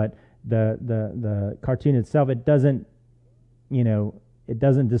issue, but the cartoon itself, it doesn't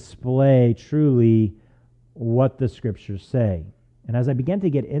display truly what the scriptures say. And as I began to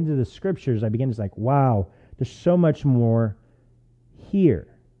get into the scriptures, I began to like, wow, there's so much more here.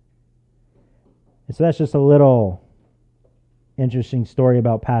 And so that's just a little interesting story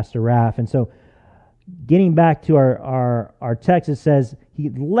about Pastor Raff. And so getting back to our text, it says, he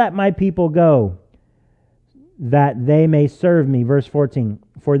let my people go that they may serve me. Verse 14,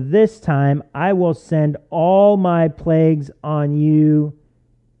 for this time I will send all my plagues on you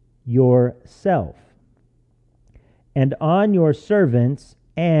yourself and on your servants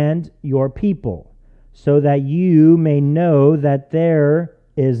and your people, so that you may know that there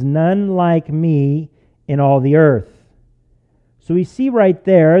is none like me in all the earth. So we see right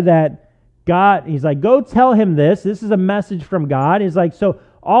there that God, he's like, go tell him this. This is a message from God. He's like, so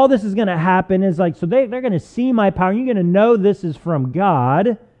all this is going to happen is like, so they're going to see my power. You're going to know this is from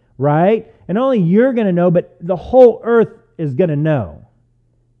God, right? And only you're going to know, but the whole earth is going to know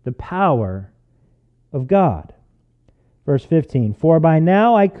the power of God. Verse 15, for by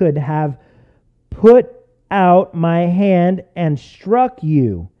now I could have put out my hand and struck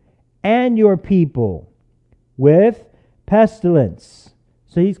you and your people with pestilence.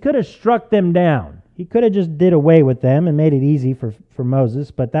 So he could have struck them down. He could have just did away with them and made it easy for Moses,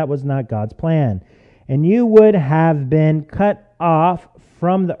 but that was not God's plan. And you would have been cut off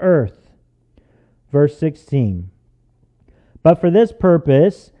from the earth. Verse 16. But for this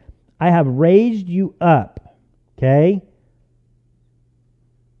purpose, I have raised you up. Okay?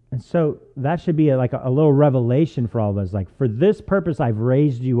 And so that should be like a little revelation for all of us. Like, for this purpose, I've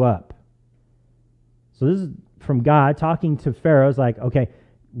raised you up. So this is from God talking to Pharaoh. It's like, okay,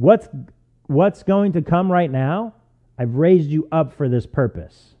 what's going to come right now? I've raised you up for this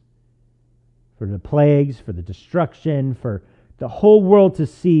purpose. For the plagues, for the destruction, for the whole world to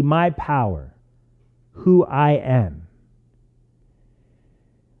see my power, who I am.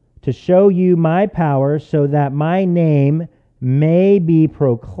 To show you my power so that my name may be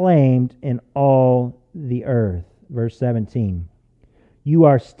proclaimed in all the earth. Verse 17. You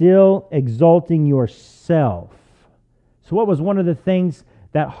are still exalting yourself. So what was one of the things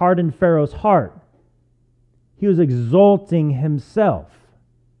that hardened Pharaoh's heart? He was exalting himself.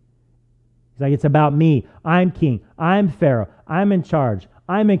 He's like, it's about me. I'm king. I'm Pharaoh. I'm in charge.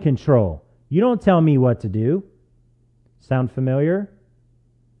 I'm in control. You don't tell me what to do. Sound familiar?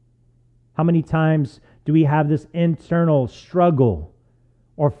 How many times do we have this internal struggle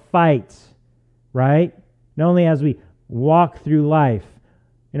or fight, right? Not only as we walk through life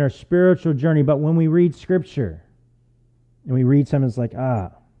in our spiritual journey, but when we read Scripture and we read something, it's like,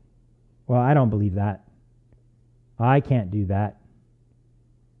 well, I don't believe that. I can't do that.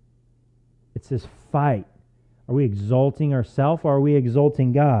 It's this fight. Are we exalting ourselves or are we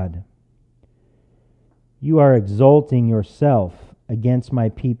exalting God? You are exalting yourself against my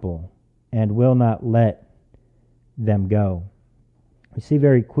people and will not let them go. We see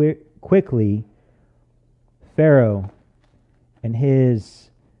very quickly Pharaoh and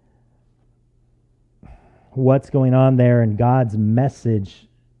what's going on there and God's message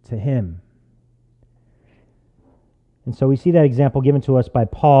to him. And so we see that example given to us by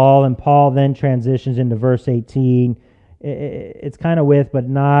Paul, and Paul then transitions into verse 18. It's kind of with, but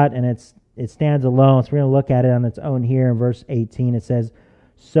not, and it stands alone. So we're going to look at it on its own here in verse 18. It says,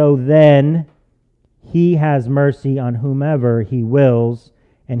 so then he has mercy on whomever he wills,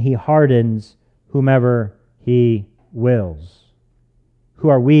 and he hardens whomever he wills. Who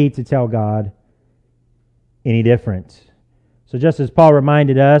are we to tell God any different? So just as Paul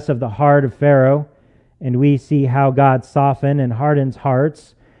reminded us of the heart of Pharaoh, and we see how God softens and hardens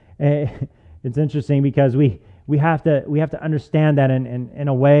hearts, it's interesting because we have to understand that in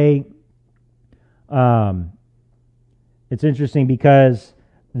a way. It's interesting because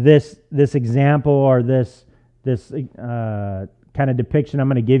this example or this kind of depiction I'm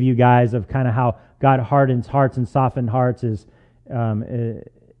going to give you guys of kind of how God hardens hearts and softened hearts is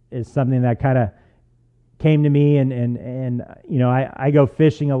something that kind of came to me, and you know, I go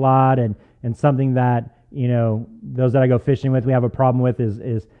fishing a lot, and something that, you know, those that I go fishing with, we have a problem with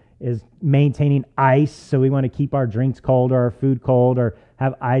is maintaining ice. So we want to keep our drinks cold or our food cold, or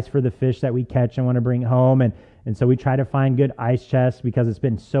have ice for the fish that we catch and want to bring home, and so we try to find good ice chests because it's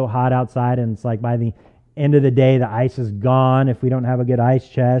been so hot outside, and it's like by the end of the day the ice is gone if we don't have a good ice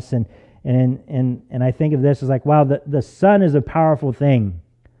chest. And I think of this as like, wow, the sun is a powerful thing.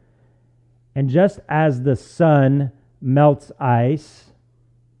 And just as the sun melts ice,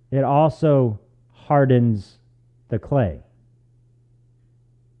 it also hardens the clay.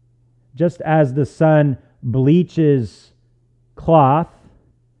 Just as the sun bleaches cloth,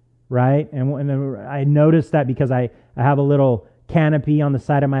 right? And I noticed that because I have a little canopy on the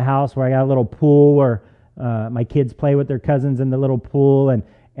side of my house where I got a little pool where my kids play with their cousins in the little pool, and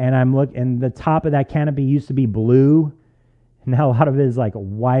and the top of that canopy used to be blue. Now a lot of it is like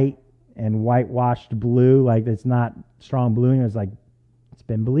white and whitewashed blue, like it's not strong blue, and it's like it's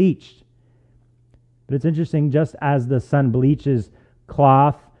been bleached. But it's interesting, just as the sun bleaches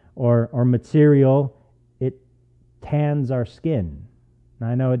cloth or material, it tans our skin. Now,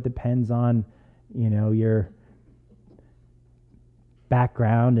 I know it depends on, you know, your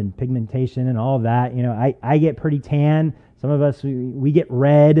background and pigmentation and all of that. You know, I get pretty tan. Some of us, we get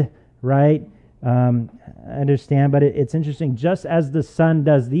red, right? I understand, but it's interesting. Just as the sun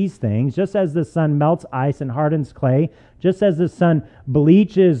does these things, just as the sun melts ice and hardens clay, just as the sun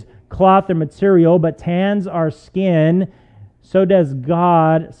bleaches cloth or material but tans our skin, so does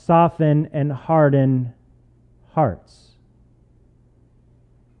God soften and harden hearts.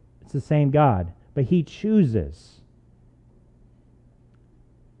 It's the same God, but He chooses.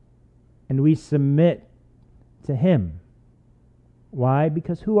 And we submit to Him. Why?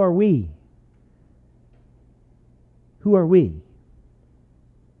 Because who are we? Who are we?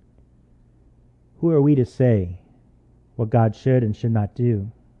 Who are we to say what God should and should not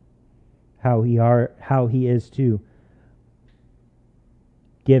do? How He is to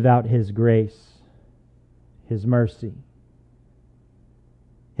give out His grace, His mercy,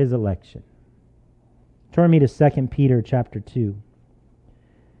 His election. Turn me to 2 Peter chapter 2.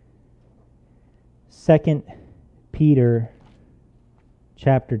 2 Peter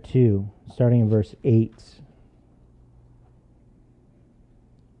chapter 2, starting in verse 8.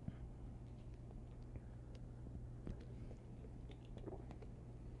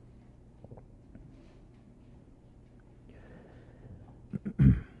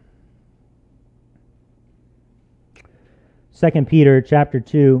 Second Peter chapter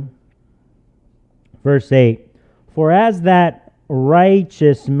 2, verse 8. For as that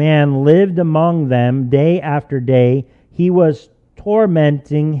righteous man lived among them day after day, he was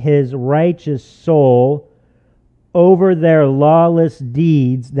tormenting his righteous soul over their lawless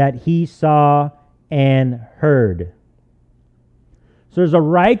deeds that he saw and heard. So there's a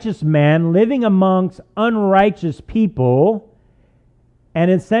righteous man living amongst unrighteous people, and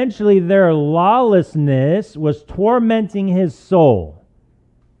essentially their lawlessness was tormenting his soul,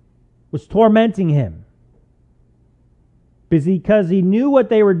 was tormenting him, because he knew what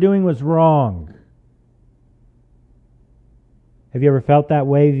they were doing was wrong. Have you ever felt that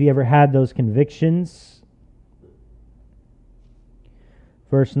way? Have you ever had those convictions?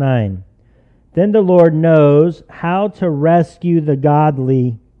 Verse 9. Then the Lord knows how to rescue the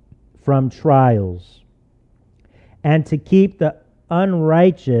godly from trials, and to keep the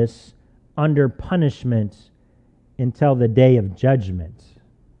unrighteous under punishment until the day of judgment,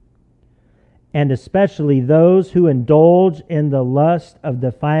 and especially those who indulge in the lust of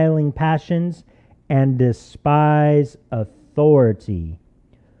defiling passions and despise authority.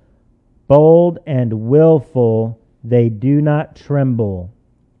 Bold and willful, they do not tremble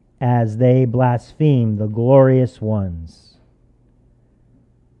as they blaspheme the glorious ones.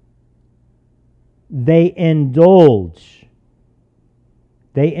 They indulge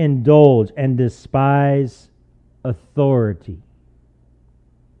and despise authority.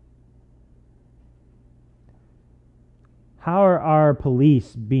 How are our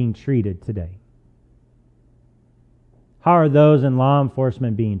police being treated today? How are those in law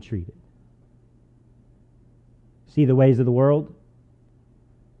enforcement being treated? See the ways of the world?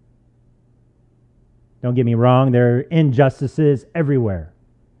 Don't get me wrong, there are injustices everywhere.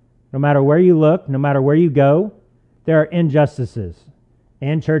 No matter where you look, no matter where you go, there are injustices.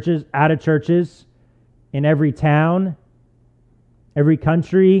 In churches, out of churches, in every town, every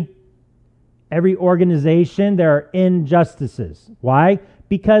country, every organization, there are injustices. Why?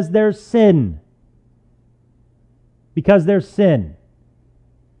 Because there's sin. Because there's sin.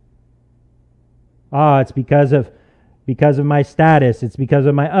 It's because of my status. It's because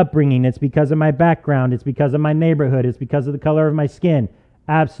of my upbringing. It's because of my background. It's because of my neighborhood. It's because of the color of my skin.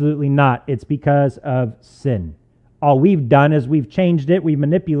 Absolutely not. It's because of sin. All we've done is we've changed it, we've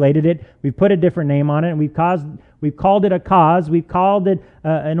manipulated it, we've put a different name on it, and we've called it a cause, we've called it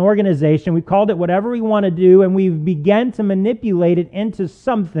an organization, we've called it whatever we want to do, and we've begun to manipulate it into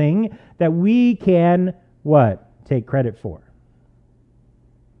something that we can, what? Take credit for.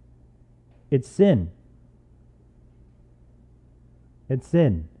 It's sin. It's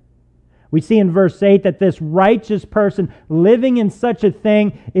sin. We see in verse 8 that this righteous person living in such a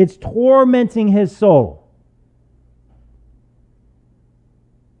thing, it's tormenting his soul.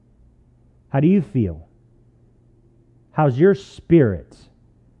 How do you feel? How's your spirit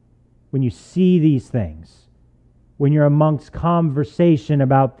when you see these things? When you're amongst conversation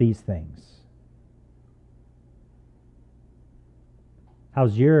about these things?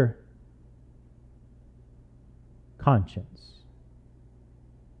 How's your conscience?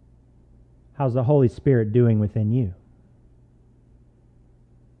 How's the Holy Spirit doing within you?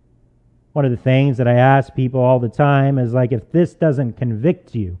 One of the things that I ask people all the time is like, if this doesn't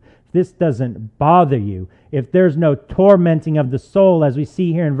convict you, if this doesn't bother you, if there's no tormenting of the soul, as we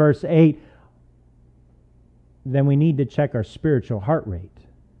see here in verse 8, then we need to check our spiritual heart rate.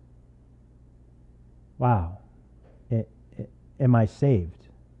 Wow. Am I saved?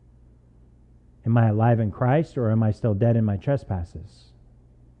 Am I alive in Christ, or am I still dead in my trespasses?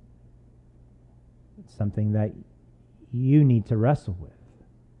 It's something that you need to wrestle with,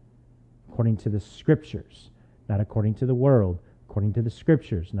 according to the Scriptures, not according to the world, according to the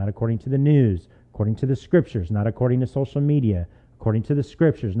Scriptures, not according to the news, according to the Scriptures, not according to social media, according to the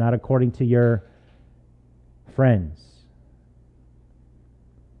Scriptures, not according to your friends,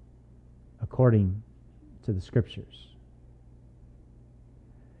 according to the Scriptures.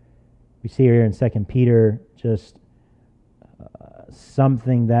 We see here in 2 Peter just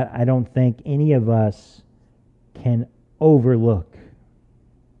something that I don't think any of us can overlook.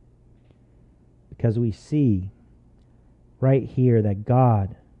 Because we see right here that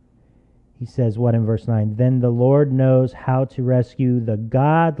God, he says what in verse 9? Then the Lord knows how to rescue the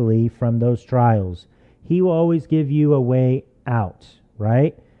godly from those trials. He will always give you a way out,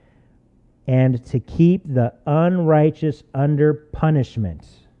 right? And to keep the unrighteous under punishment.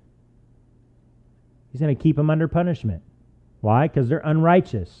 He's going to keep them under punishment. Why? Because they're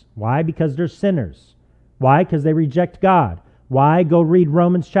unrighteous. Why? Because they're sinners. Why? Because they reject God. Why? Go read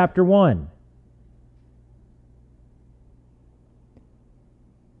Romans chapter 1.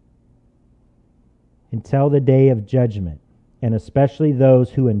 Until the day of judgment, and especially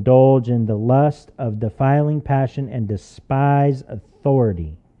those who indulge in the lust of defiling passion and despise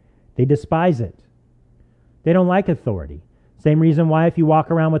authority. They despise it. They don't like authority. Same reason why if you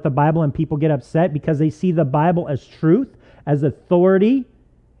walk around with the Bible and people get upset, because they see the Bible as truth, as authority,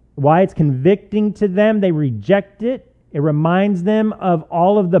 why it's convicting to them, they reject it. It reminds them of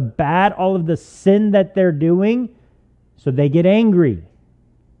all of the bad, all of the sin that they're doing, so they get angry.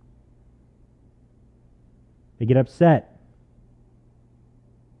 They get upset.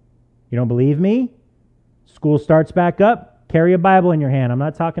 You don't believe me? School starts back up. Carry a Bible in your hand. I'm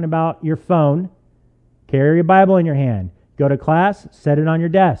not talking about your phone. Carry a Bible in your hand. Go to class, set it on your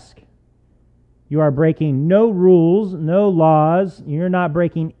desk. You are breaking no rules, no laws. You're not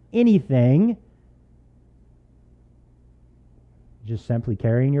breaking anything. Just simply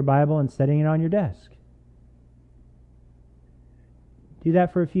carrying your Bible and setting it on your desk. Do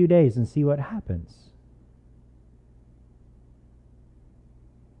that for a few days and see what happens.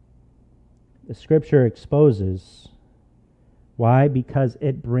 The Scripture exposes. Why? Because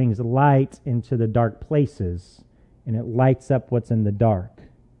it brings light into the dark places, and it lights up what's in the dark.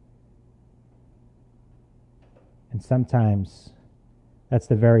 And sometimes that's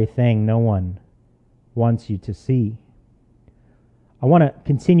the very thing no one wants you to see. I want to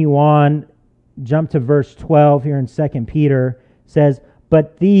continue on, jump to verse 12 here in 2 Peter. It says,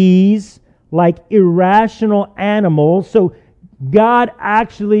 but these, like irrational animals, so God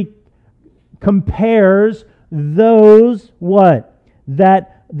actually compares those what?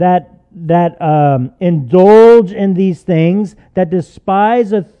 That indulge in these things, that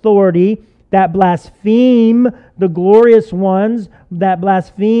despise authority, that blaspheme the glorious ones, that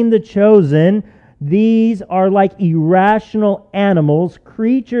blaspheme the chosen. These are like irrational animals,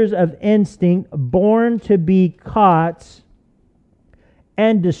 creatures of instinct, born to be caught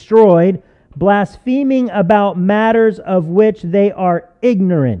and destroyed, blaspheming about matters of which they are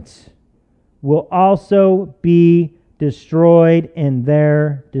ignorant, will also be destroyed in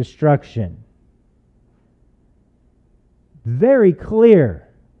their destruction. Very clear,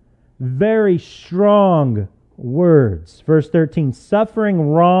 very strong words. Verse 13, suffering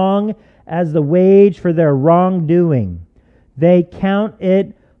wrong as the wage for their wrongdoing. They count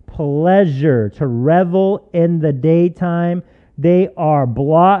it pleasure to revel in the daytime. They are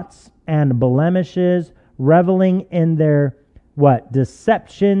blots and blemishes, reveling in their what?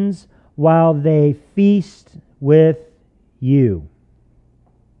 Deceptions, while they feast with you.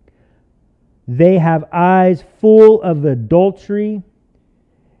 They have eyes full of adultery,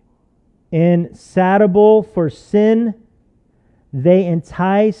 insatiable for sin. They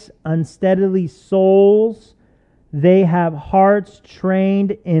entice unsteadily souls. They have hearts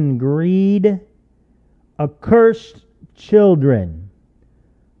trained in greed. Accursed children,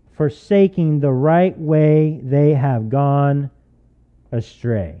 forsaking the right way, they have gone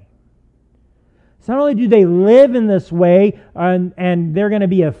astray. So not only do they live in this way and they're going to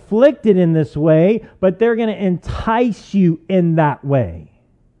be afflicted in this way, but they're going to entice you in that way.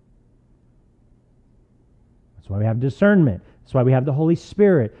 That's why we have discernment. That's why we have the Holy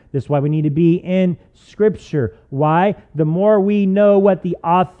Spirit. That's why we need to be in Scripture. Why? The more we know what the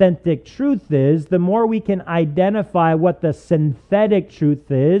authentic truth is, the more we can identify what the synthetic truth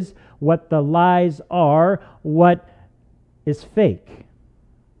is, what the lies are, what is fake.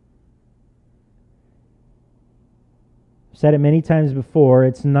 I've said it many times before.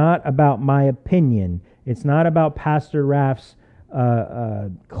 It's not about my opinion. It's not about Pastor Raff's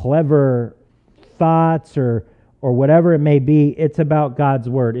clever thoughts or whatever it may be. It's about God's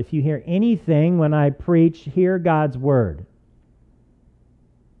Word. If you hear anything when I preach, hear God's Word.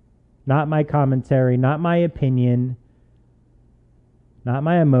 Not my commentary, not my opinion, not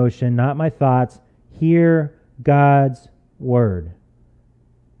my emotion, not my thoughts. Hear God's Word.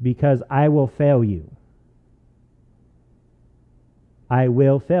 Because I will fail you. I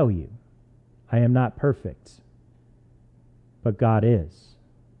will fail you. I am not perfect. But God is.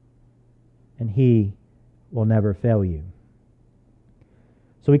 And He will never fail you.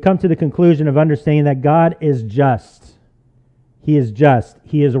 So we come to the conclusion of understanding that God is just. He is just.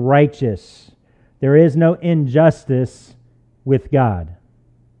 He is righteous. There is no injustice with God.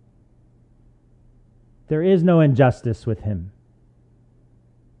 There is no injustice with Him.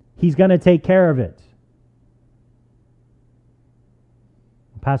 He's going to take care of it.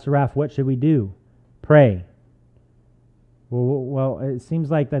 Pastor Raph, what should we do? Pray. Well, it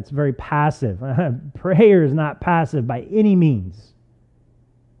seems like that's very passive. Prayer is not passive by any means.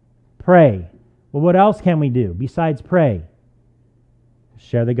 Pray. Well, what else can we do besides pray?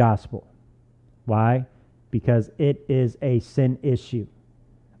 Share the gospel. Why? Because it is a sin issue.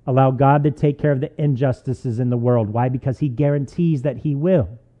 Allow God to take care of the injustices in the world. Why? Because He guarantees that He will.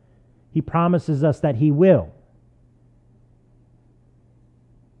 He promises us that He will.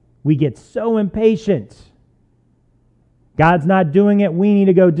 We get so impatient. God's not doing it. We need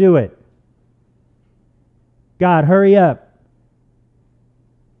to go do it. God, hurry up.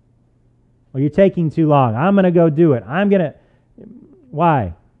 Well, you're taking too long. I'm going to go do it.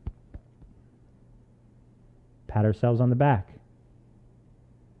 Why? Pat ourselves on the back.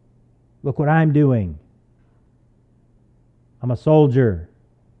 Look what I'm doing. I'm a soldier.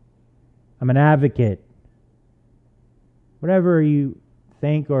 I'm an advocate. Whatever you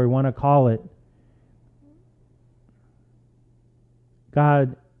think or want to call it,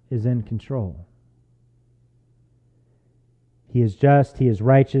 God is in control. He is just. He is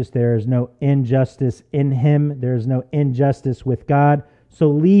righteous. There is no injustice in Him. There is no injustice with God. So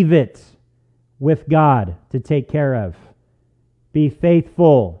leave it with God to take care of. Be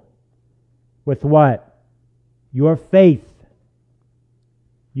faithful with what? Your faith.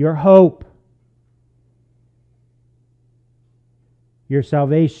 Your hope. Your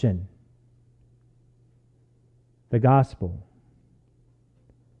salvation. The gospel.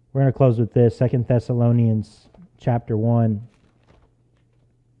 We're going to close with this, 2 Thessalonians chapter 1.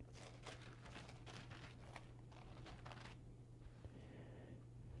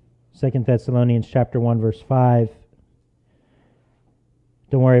 Second Thessalonians chapter 1, verse 5.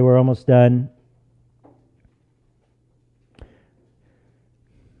 Don't worry, we're almost done.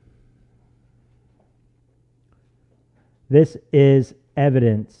 This is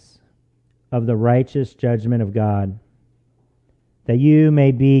evidence of the righteous judgment of God, that you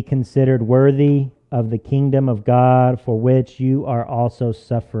may be considered worthy of the kingdom of God, for which you are also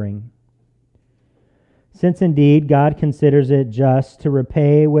suffering. Since indeed God considers it just to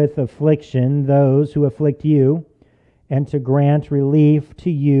repay with affliction those who afflict you, and to grant relief to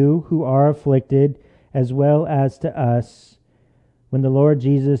you who are afflicted, as well as to us, when the Lord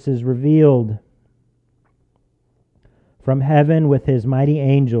Jesus is revealed from heaven with His mighty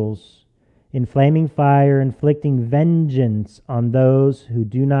angels, in flaming fire, inflicting vengeance on those who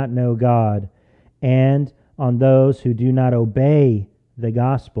do not know God, and on those who do not obey the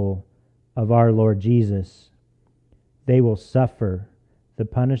gospel of our Lord Jesus. They will suffer the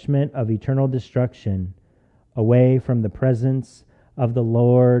punishment of eternal destruction away from the presence of the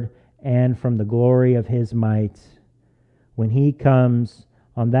Lord and from the glory of His might, when He comes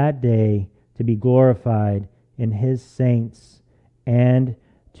on that day to be glorified in His saints and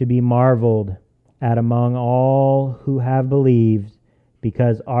to be marveled at among all who have believed,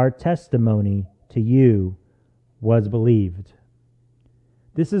 because our testimony to you was believed.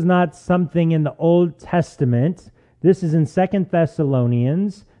 This is not something in the Old Testament. This is in 2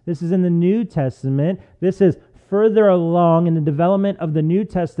 Thessalonians. This is in the New Testament. This is further along in the development of the New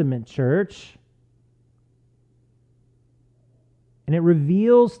Testament church. And it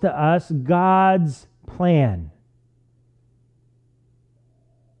reveals to us God's plan.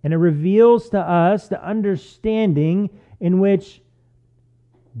 And it reveals to us the understanding in which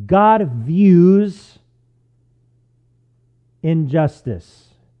God views injustice.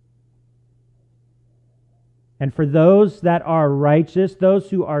 And for those that are righteous,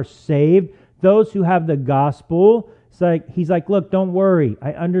 those who are saved, those who have the gospel, He's like, look, don't worry.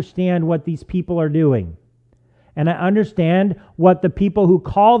 I understand what these people are doing. And I understand what the people who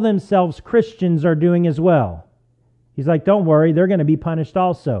call themselves Christians are doing as well. He's like, don't worry, they're going to be punished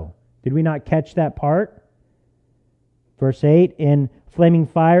also. Did we not catch that part? Verse 8, in flaming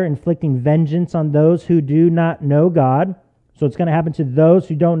fire, inflicting vengeance on those who do not know God. So it's going to happen to those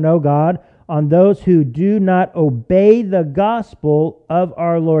who don't know God, on those who do not obey the gospel of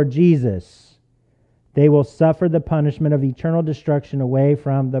our Lord Jesus. They will suffer the punishment of eternal destruction away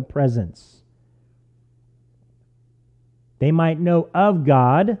from the presence. They might know of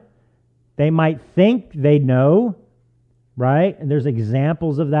God. They might think they know, right? And there's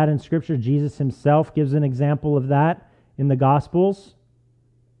examples of that in Scripture. Jesus Himself gives an example of that in the Gospels.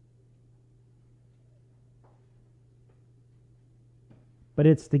 But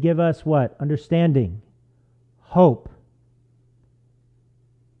it's to give us what? Understanding. Hope.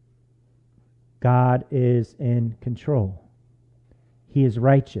 God is in control. He is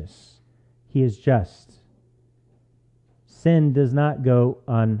righteous. He is just. Sin does not go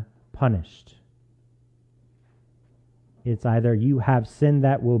unpunished. It's either you have sin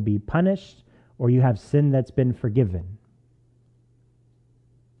that will be punished or you have sin that's been forgiven.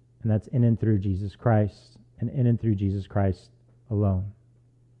 And that's in and through Jesus Christ, and in and through Jesus Christ alone.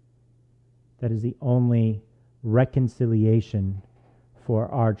 That is the only reconciliation for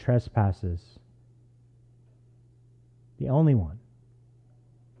our trespasses. The only one.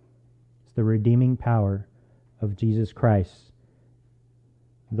 It's the redeeming power of Jesus Christ,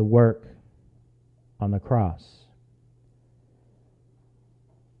 the work on the cross.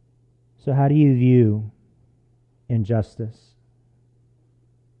 So how do you view injustice?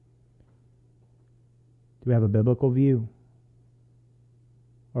 Do we have a biblical view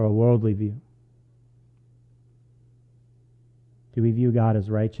or a worldly view? Do we view God as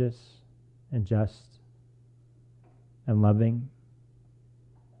righteous and just and loving?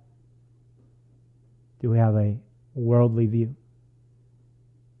 Do we have a worldly view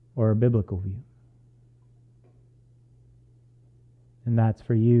or a biblical view? And that's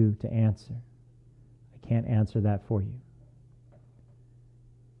for you to answer. I can't answer that for you.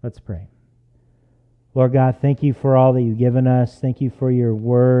 Let's pray. Lord God, thank you for all that you've given us. Thank you for your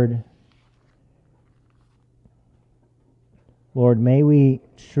word. Lord, may we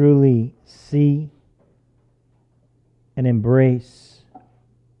truly see and embrace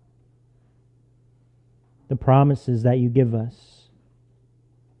the promises that you give us,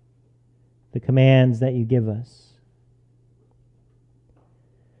 the commands that you give us.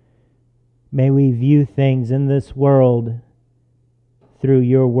 May we view things in this world through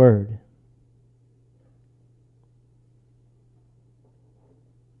your word.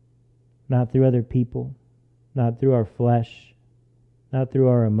 Not through other people, not through our flesh, not through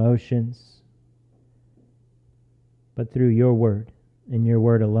our emotions, but through your word and your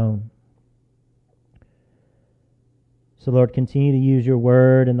word alone. So Lord, continue to use your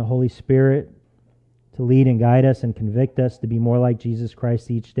word and the Holy Spirit to lead and guide us and convict us to be more like Jesus Christ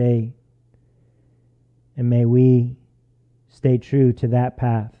each day. And may we stay true to that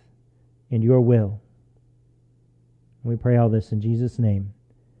path in your will. And we pray all this in Jesus' name.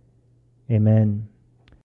 Amen.